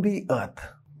everything on the earth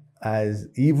as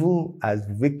evil, as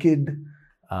wicked.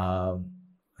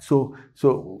 So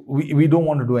we don't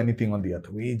want to do anything on the earth.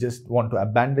 We just want to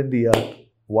abandon the earth,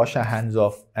 wash our hands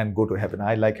off, and go to heaven.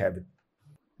 I like heaven.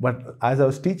 But as I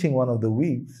was teaching one of the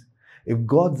weeks, if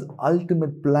God's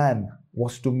ultimate plan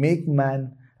was to make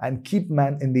man and keep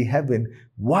man in the heaven,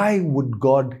 why would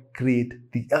God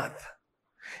create the earth?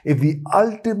 If the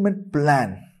ultimate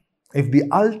plan is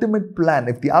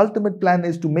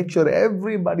to make sure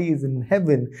everybody is in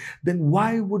heaven, then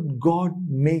why would God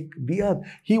make the earth?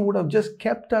 He would have just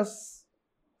kept us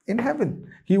in heaven.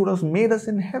 He would have made us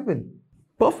in heaven.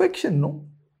 Perfection, no?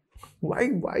 Why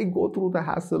go through the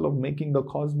hassle of making the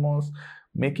cosmos,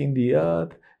 making the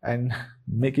earth, and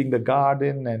making the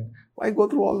garden? And why go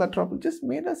through all that trouble? Just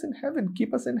made us in heaven,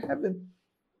 keep us in heaven.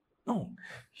 No,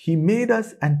 He made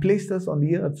us and placed us on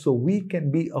the earth so we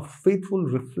can be a faithful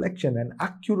reflection, an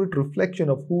accurate reflection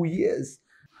of who He is.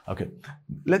 Okay,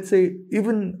 let's say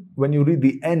even when you read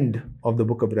the end of the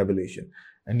book of Revelation,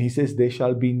 and He says, there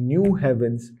shall be new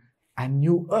heavens and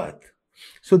new earth.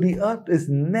 So the earth is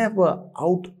never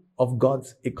out of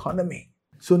God's economy.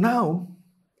 So now,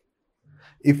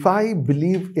 if I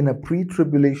believe in a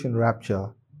pre-tribulation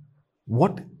rapture,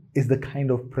 what is the kind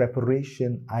of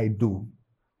preparation I do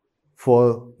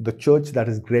for the church that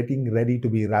is getting ready to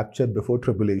be raptured before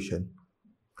tribulation?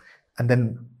 And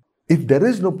then if there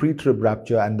is no pre-trib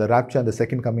rapture and the rapture and the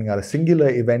second coming are a singular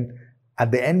event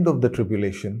at the end of the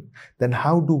tribulation, then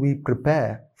how do we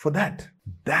prepare for that?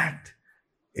 That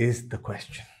is the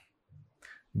question.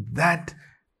 That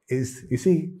is, you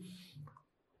see,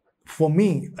 for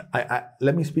me,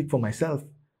 let me speak for myself.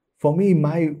 For me,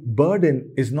 my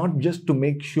burden is not just to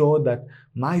make sure that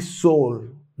my soul,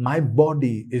 my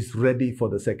body is ready for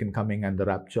the second coming and the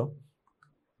rapture,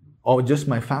 or just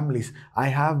my family's. I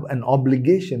have an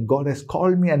obligation. God has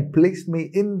called me and placed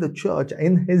me in the church,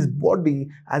 in His body,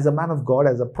 as a man of God,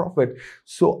 as a prophet.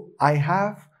 So I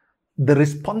have the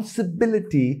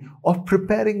responsibility of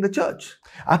preparing the church.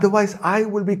 Otherwise, I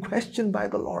will be questioned by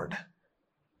the Lord.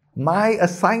 My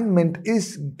assignment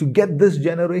is to get this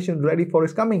generation ready for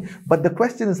His coming. But the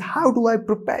question is, how do I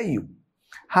prepare you?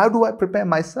 How do I prepare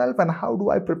myself, and how do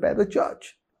I prepare the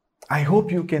church? I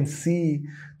hope you can see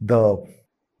the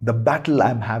battle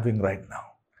I'm having right now.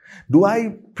 Do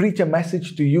I preach a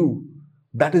message to you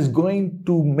that is going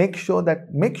to make sure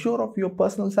of your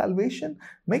personal salvation?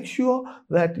 Make sure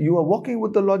that you are walking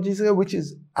with the Lord Jesus, which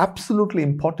is absolutely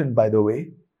important, by the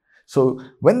way. So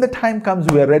when the time comes,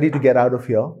 we are ready to get out of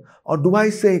here. Or do I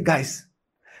say, guys,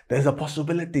 there's a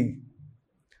possibility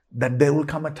that there will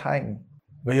come a time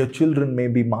where your children may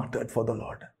be martyred for the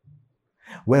Lord,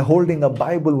 where holding a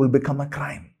Bible will become a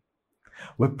crime,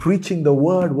 where preaching the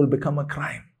word will become a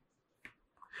crime,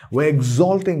 where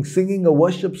exalting, singing a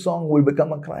worship song will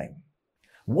become a crime.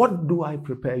 What do I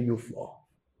prepare you for?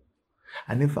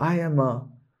 And if I am a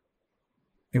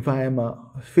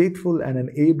faithful and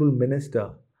an able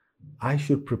minister, I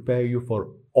should prepare you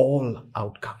for all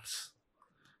outcomes.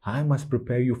 I must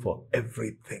prepare you for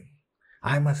everything.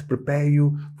 I must prepare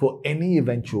you for any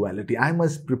eventuality. I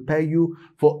must prepare you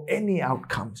for any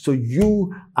outcome. So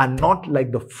you are not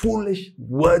like the foolish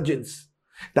virgins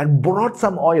that brought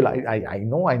some oil. I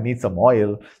know I need some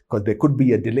oil because there could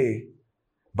be a delay.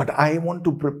 But I want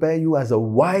to prepare you as a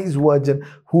wise virgin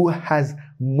who has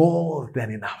more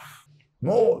than enough.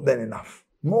 More than enough.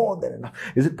 More than enough.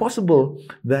 Is it possible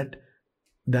that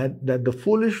the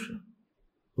foolish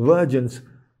virgins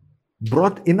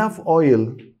brought enough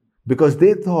oil because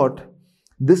they thought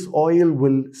this oil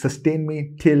will sustain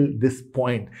me till this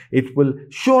point?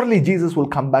 Surely Jesus will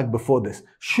come back before this.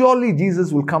 Surely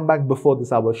Jesus will come back before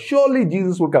this hour. Surely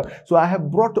Jesus will come. So I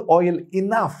have brought oil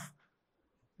enough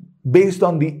based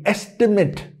on the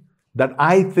estimate that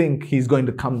I think He's going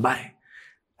to come by.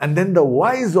 And then the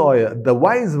wise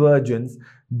virgins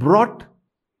brought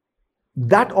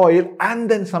that oil and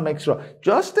then some extra,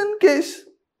 just in case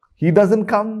He doesn't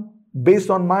come based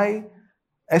on my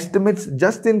estimates,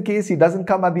 just in case He doesn't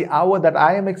come at the hour that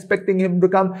I am expecting Him to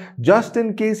come, just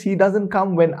in case He doesn't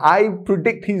come when I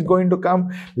predict He's going to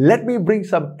come. Let me bring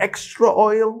some extra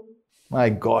oil. My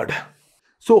God.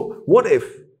 So what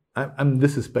if,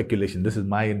 this is speculation, this is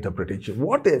my interpretation.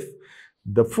 What if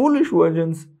the foolish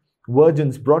virgins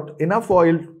brought enough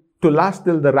oil to last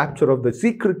till the rapture of the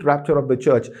secret rapture of the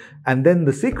church, and then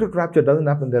the secret rapture doesn't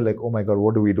happen? They're like, oh my God,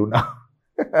 what do we do now?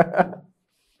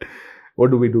 What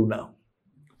do we do now?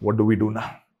 What do we do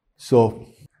now? So,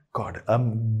 God, a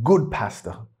good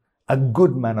pastor, a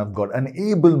good man of God, an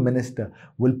able minister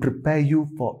will prepare you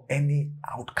for any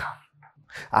outcome.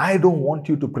 I don't want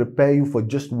you to prepare you for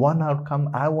just one outcome.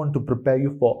 I want to prepare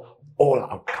you for all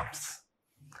outcomes.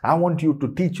 I want you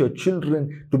to teach your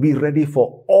children to be ready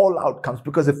for all outcomes,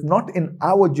 because if not in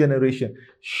our generation,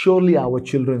 surely our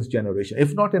children's generation.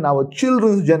 If not in our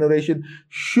children's generation,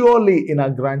 surely in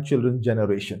our grandchildren's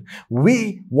generation.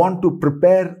 We want to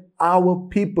prepare our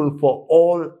people for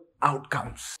all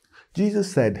outcomes.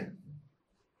 Jesus said,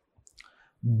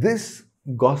 "This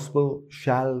gospel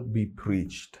shall be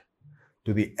preached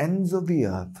to the ends of the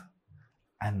earth,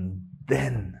 and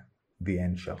then the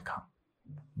end shall come."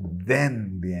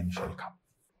 Then the end shall come.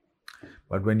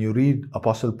 But when you read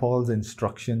Apostle Paul's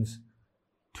instructions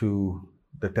to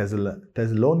the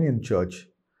Thessalonian church,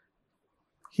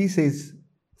 he says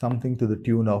something to the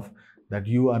tune of that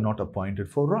you are not appointed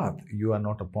for wrath, you are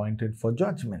not appointed for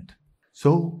judgment.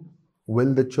 So,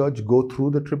 will the church go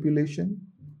through the tribulation,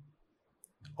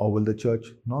 or will the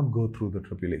church not go through the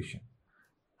tribulation?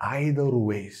 Either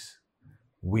ways,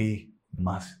 we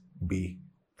must be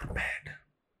prepared.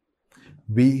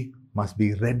 We must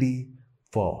be ready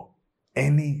for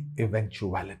any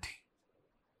eventuality.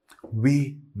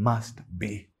 We must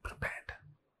be prepared.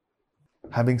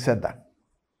 Having said that,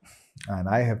 and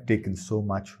I have taken so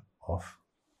much of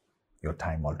your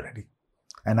time already,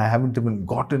 and I haven't even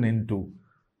gotten into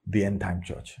the end time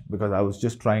church, because I was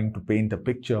just trying to paint a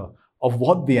picture of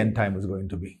what the end time is going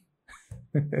to be.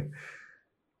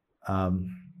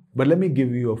 But let me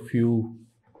give you a few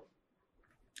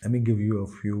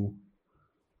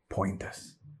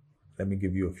pointers.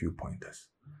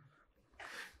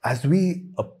 As we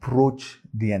approach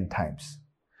the end times,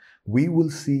 we will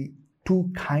see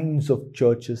two kinds of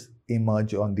churches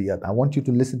emerge on the earth. I want you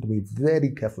to listen to me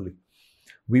very carefully.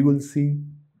 We will see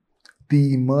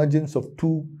the emergence of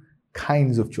two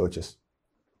kinds of churches.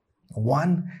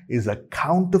 One is a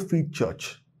counterfeit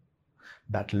church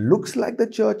that looks like the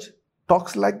church,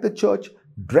 talks like the church,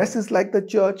 dresses like the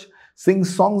church,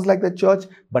 sings songs like the church,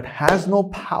 but has no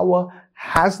power,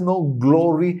 has no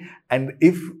glory, and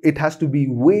if it has to be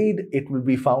weighed, it will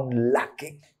be found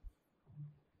lacking.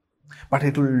 But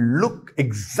it will look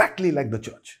exactly like the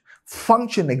church,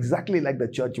 function exactly like the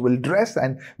church, will dress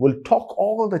and will talk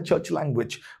all the church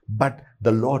language, but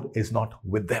the Lord is not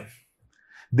with them.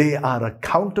 They are a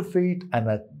counterfeit and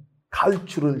a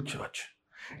cultural church.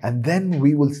 And then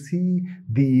we will see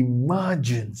the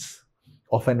emergence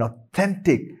of an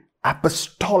authentic,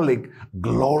 apostolic,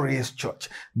 glorious church.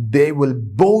 They will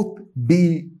both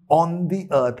be on the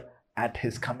earth at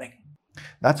His coming.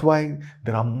 That's why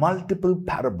there are multiple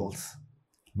parables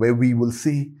where we will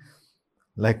see,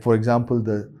 like for example,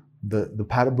 the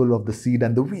parable of the seed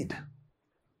and the wheat.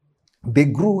 They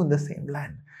grew in the same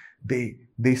land.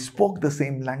 They spoke the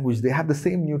same language. They had the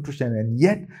same nutrition, and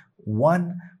yet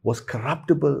one was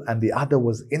corruptible and the other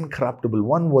was incorruptible.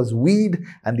 One was weed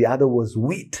and the other was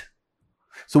wheat.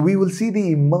 So we will see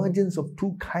the emergence of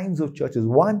two kinds of churches.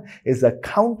 One is a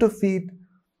counterfeit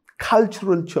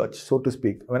cultural church, so to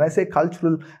speak. When I say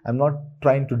cultural, I'm not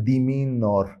trying to demean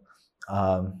or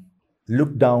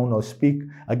look down or speak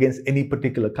against any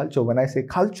particular culture. When I say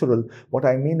cultural, what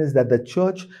I mean is that the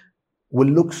church will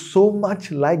look so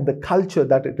much like the culture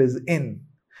that it is in,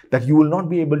 that you will not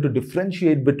be able to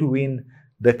differentiate between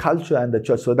the culture and the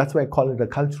church. So that's why I call it a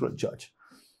cultural church,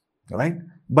 right?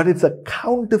 But it's a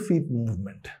counterfeit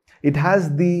movement. It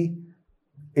has the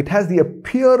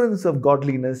appearance of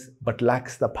godliness, but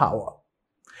lacks the power.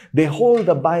 They hold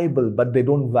the Bible, but they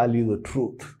don't value the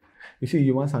truth. You see,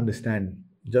 you must understand,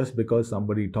 just because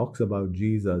somebody talks about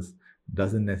Jesus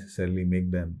doesn't necessarily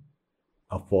make them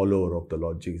a follower of the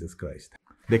Lord Jesus Christ.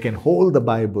 They can hold the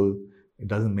Bible, it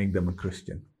doesn't make them a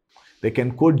Christian. They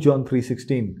can quote John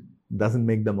 3:16, doesn't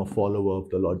make them a follower of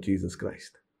the Lord Jesus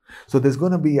Christ. So there's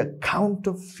going to be a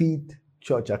counterfeit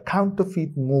church, a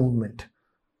counterfeit movement.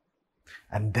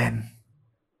 And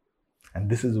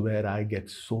this is where I get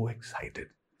so excited.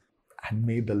 And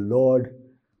may the Lord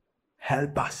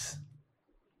help us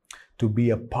to be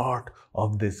a part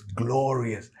of this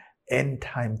glorious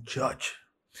end-time church.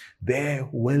 There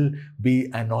will be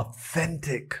an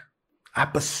authentic,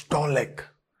 apostolic,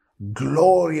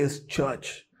 glorious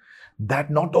church that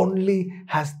not only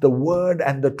has the word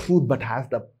and the truth, but has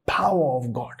the power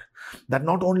of God. That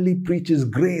not only preaches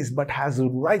grace, but has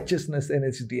righteousness in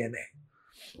its DNA.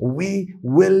 We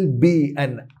will be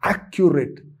an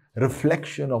accurate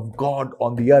reflection of God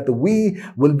on the earth. We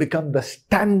will become the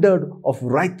standard of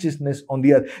righteousness on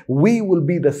the earth. We will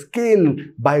be the scale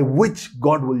by which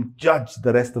God will judge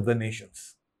the rest of the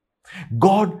nations.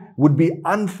 God would be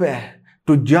unfair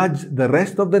to judge the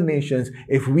rest of the nations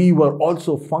if we were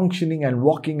also functioning and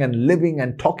walking and living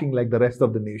and talking like the rest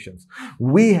of the nations.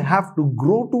 We have to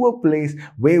grow to a place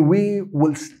where we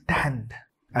will stand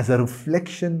as a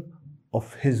reflection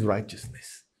of His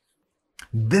righteousness.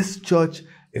 This church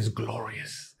is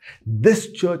glorious.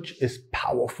 This church is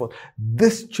powerful.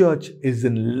 This church is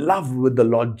in love with the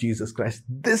Lord Jesus Christ.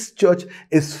 This church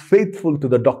is faithful to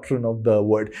the doctrine of the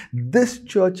word. This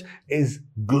church is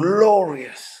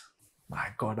glorious. My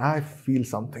God, I feel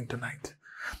something tonight.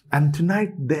 And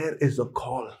tonight there is a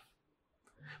call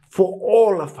for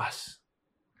all of us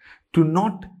to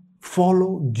not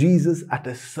follow Jesus at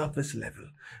a surface level,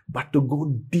 but to go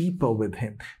deeper with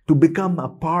Him, to become a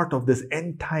part of this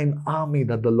end-time army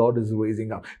that the Lord is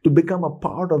raising up, to become a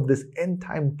part of this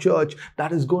end-time church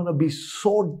that is going to be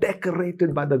so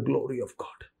decorated by the glory of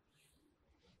God.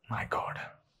 My God.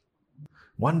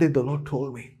 One day the Lord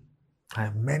told me,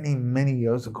 many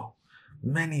years ago,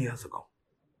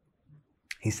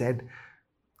 He said,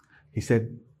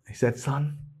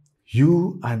 son,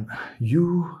 you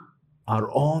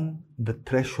are on the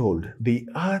threshold. The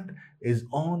earth is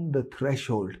on the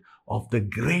threshold of the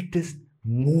greatest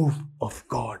move of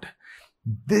God.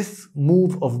 This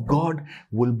move of God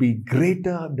will be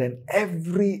greater than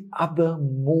every other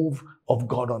move of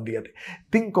God on the earth.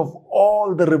 Think of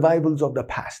all the revivals of the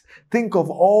past. Think of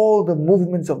all the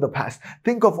movements of the past.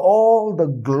 Think of all the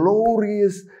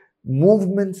glorious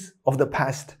movements of the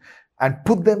past and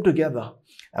put them together.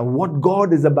 And what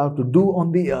God is about to do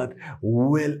on the earth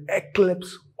will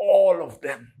eclipse all of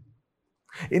them.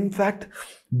 In fact,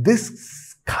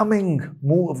 this coming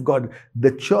move of God,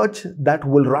 the church that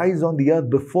will rise on the earth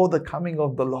before the coming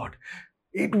of the Lord,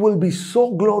 it will be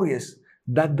so glorious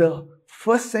that the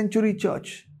first century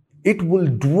church, it will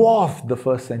dwarf the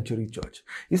first century church.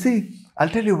 You see, I'll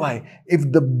tell you why.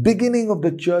 If the beginning of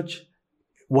the church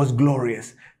was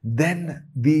glorious, then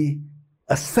the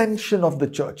ascension of the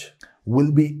church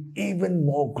will be even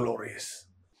more glorious.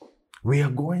 We are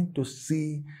going to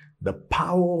see the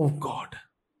power of God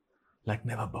like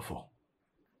never before.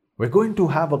 We're going to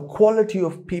have a quality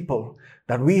of people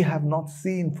that we have not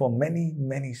seen for many,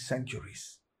 many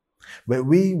centuries, where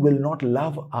we will not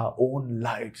love our own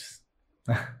lives.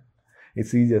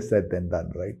 It's easier said than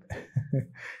done, right?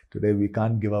 Today we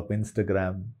can't give up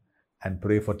Instagram and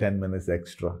pray for 10 minutes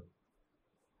extra.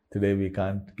 Today we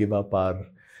can't give up our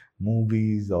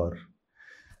movies or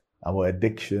our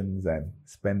addictions and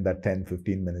spend that 10,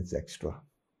 15 minutes extra.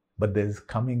 But there's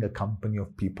coming a company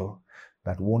of people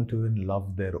that won't even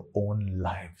love their own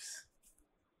lives.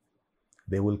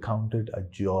 They will count it a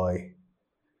joy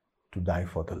to die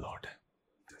for the Lord.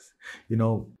 You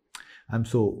know, I'm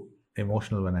so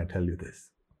emotional when I tell you this.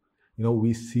 You know,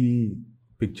 we see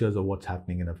pictures of what's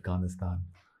happening in Afghanistan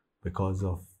because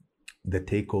of the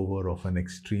takeover of an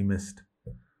extremist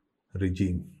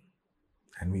regime.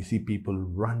 And we see people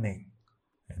running,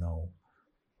 you know,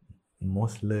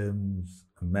 Muslims,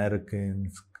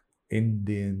 Americans,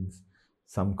 Indians,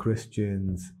 some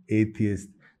Christians,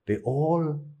 atheists, they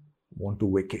all want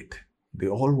to vacate. They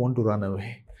all want to run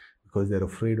away because they're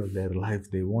afraid of their lives.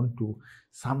 They want to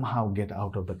somehow get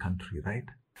out of the country, right?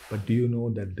 But do you know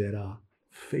that there are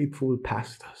faithful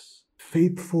pastors,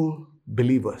 faithful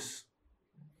believers?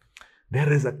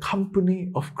 There is a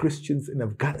company of Christians in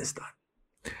Afghanistan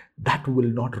that will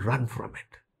not run from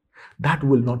it, that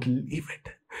will not leave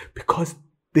it, because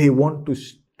they want to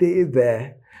stay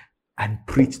there and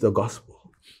preach the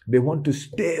gospel. They want to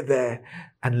stay there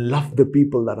and love the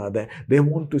people that are there. They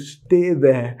want to stay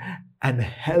there and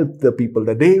help the people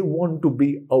there. They want to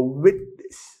be a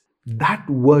witness. That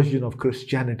version of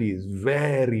Christianity is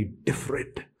very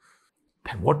different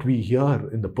than what we hear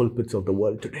in the pulpits of the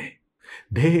world today.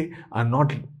 They are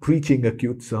not preaching a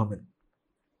cute sermon.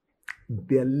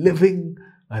 They are living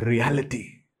a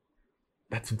reality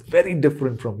that's very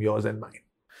different from yours and mine.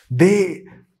 They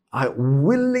are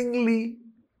willingly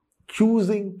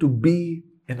choosing to be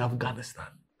in Afghanistan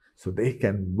so they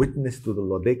can witness to the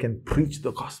Lord. They can preach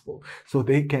the gospel. So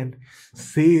they can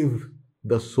save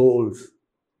the souls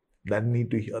that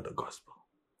need to hear the gospel.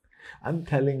 I'm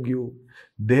telling you,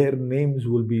 their names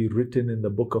will be written in the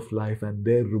book of life and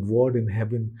their reward in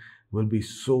heaven will be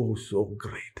so, so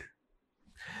great.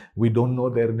 We don't know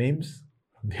their names.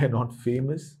 They're not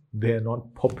famous. They're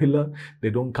not popular. They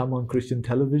don't come on Christian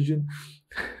television.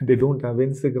 They don't have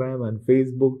Instagram and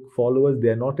Facebook followers. They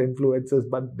are not influencers,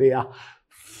 but they are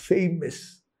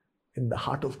famous in the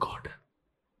heart of God.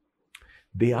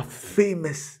 They are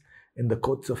famous in the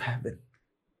courts of heaven.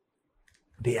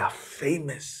 They are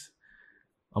famous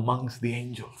amongst the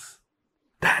angels.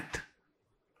 That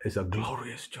is a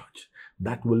glorious church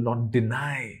that will not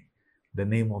deny the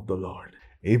name of the Lord,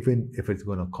 even if it's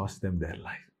going to cost them their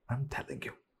life. I'm telling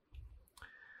you.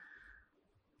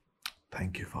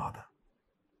 Thank you, Father.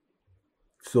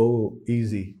 So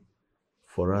easy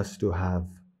for us to have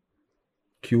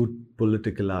cute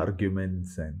political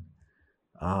arguments and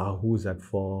who's at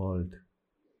fault.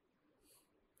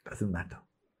 Doesn't matter.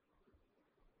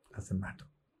 Doesn't matter.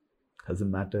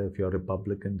 Doesn't matter if you're a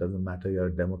Republican, doesn't matter you're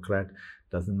a Democrat,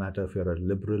 doesn't matter if you're a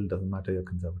liberal, doesn't matter you're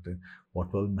conservative.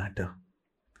 What will matter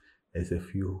is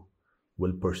if you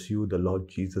will pursue the Lord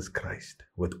Jesus Christ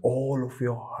with all of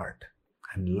your heart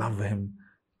and love Him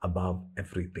above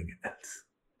everything else.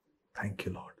 Thank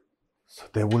you, Lord. So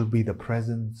there will be the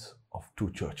presence of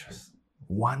two churches.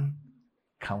 One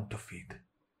counterfeit,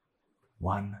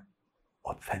 one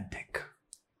authentic.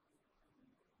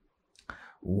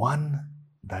 One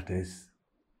that is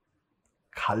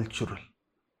cultural,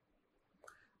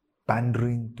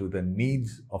 pandering to the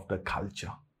needs of the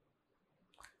culture.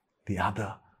 The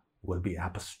other will be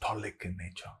apostolic in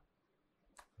nature,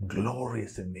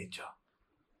 glorious in nature,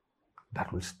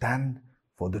 that will stand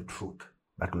for the truth,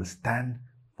 that will stand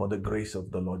for the grace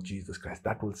of the Lord Jesus Christ,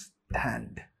 that will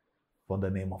stand for the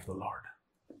name of the Lord.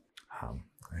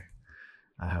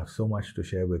 I have so much to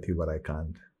share with you, but I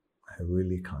can't. I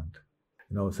really can't.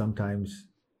 You know, sometimes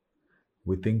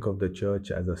we think of the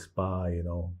church as a spa, you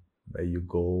know, where you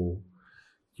go,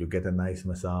 you get a nice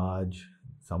massage,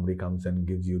 somebody comes and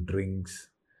gives you drinks,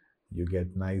 you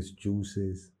get nice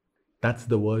juices. That's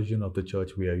the version of the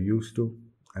church we are used to,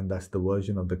 and that's the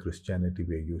version of the Christianity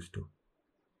we are used to.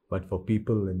 But for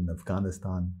people in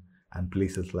Afghanistan and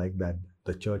places like that,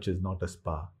 the church is not a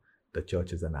spa, the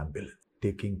church is an ambulance,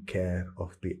 taking care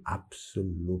of the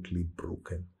absolutely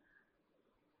broken.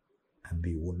 and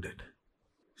the wounded.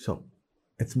 So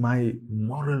it's my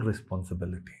moral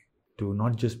responsibility to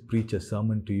not just preach a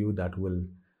sermon to you that will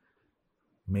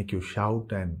make you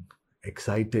shout and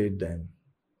excited and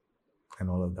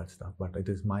all of that stuff, but it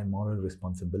is my moral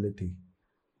responsibility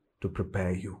to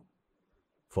prepare you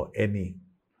for any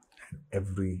and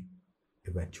every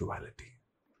eventuality.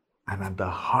 And at the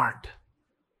heart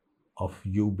of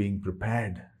you being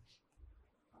prepared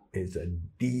is a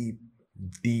deep,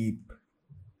 deep,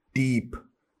 deep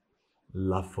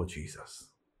love for Jesus.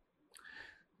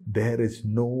 There is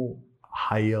no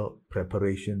higher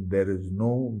preparation, there is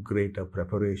no greater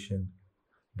preparation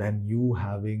than you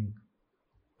having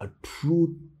a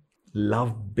true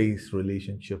love-based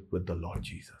relationship with the Lord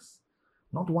Jesus.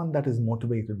 Not one that is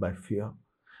motivated by fear.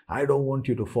 I don't want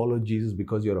you to follow Jesus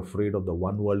because you're afraid of the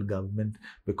one world government,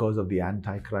 because of the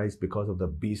Antichrist, because of the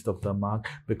beast of the mark,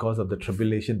 because of the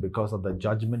tribulation, because of the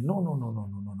judgment.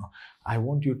 No. I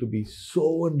want you to be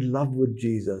so in love with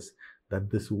Jesus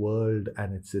that this world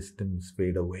and its systems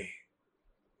fade away.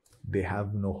 They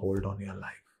have no hold on your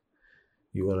life.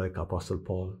 You are like Apostle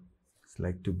Paul. It's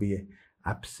like to be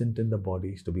absent in the body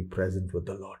is to be present with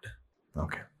the Lord.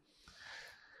 Okay.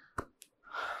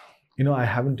 I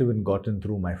haven't even gotten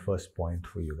through my first point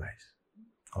for you guys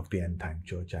of the End Time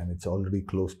Church, and it's already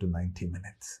close to 90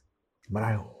 minutes. But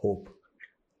I hope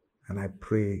and I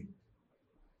pray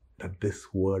that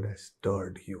this word has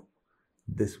stirred you.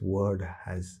 This word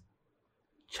has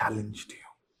challenged you.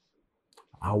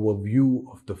 Our view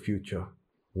of the future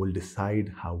will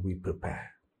decide how we prepare,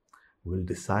 will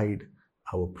decide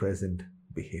our present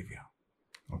behavior.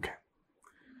 Okay.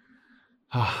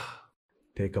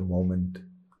 Take a moment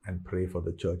and pray for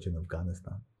the church in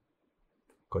Afghanistan.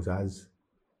 Because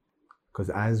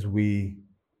as we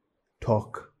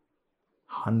talk,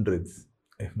 hundreds,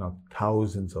 if not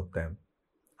thousands of them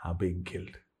are being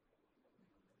killed.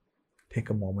 Take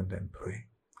a moment and pray.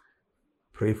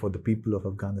 Pray for the people of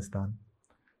Afghanistan.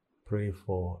 Pray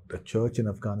for the church in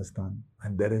Afghanistan.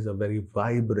 And there is a very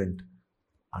vibrant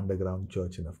underground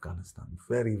church in Afghanistan.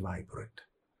 Very vibrant.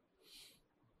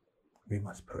 We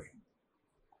must pray.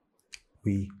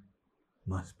 We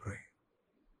must pray.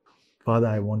 Father,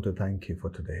 I want to thank you for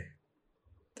today.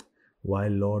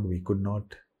 While, Lord, we could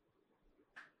not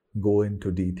go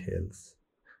into details,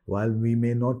 while we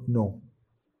may not know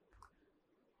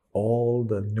all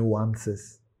the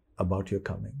nuances about your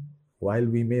coming, while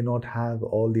we may not have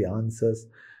all the answers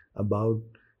about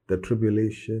the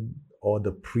tribulation or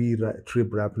the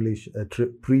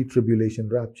pre-tribulation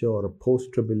rapture or a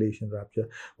post-tribulation rapture,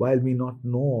 while we not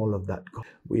know all of that, God,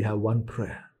 we have one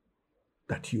prayer,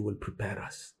 that you will prepare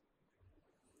us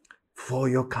for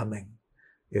your coming,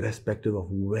 irrespective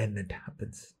of when it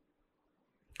happens.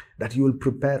 That you will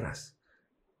prepare us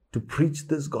to preach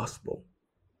this gospel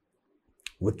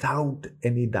without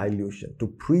any dilution, to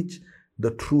preach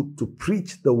the truth, to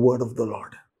preach the word of the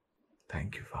Lord.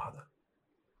 Thank you, Father.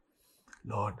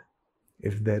 Lord,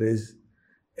 if there is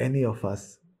any of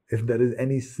us, if there is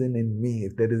any sin in me,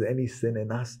 if there is any sin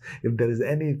in us, if there is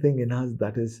anything in us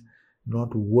that is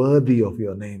not worthy of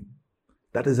your name,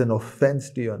 that is an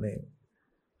offense to your name,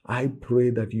 I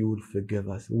pray that you would forgive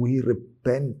us. We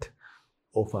repent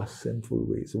of our sinful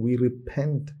ways. We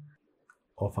repent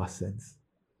of our sins.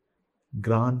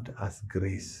 Grant us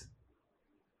grace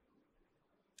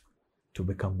to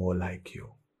become more like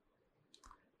you,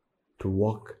 to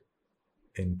walk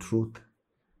in truth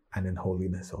and in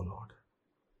holiness, O Lord.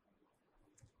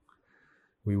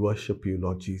 We worship you,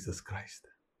 Lord Jesus Christ.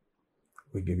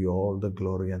 We give you all the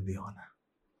glory and the honor.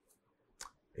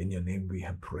 In your name we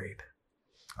have prayed.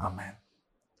 Amen.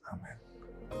 Amen.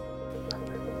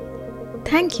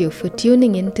 Thank you for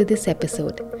tuning in to this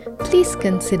episode. Please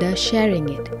consider sharing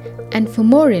it. And for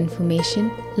more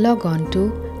information, log on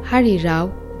to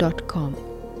harirao.com.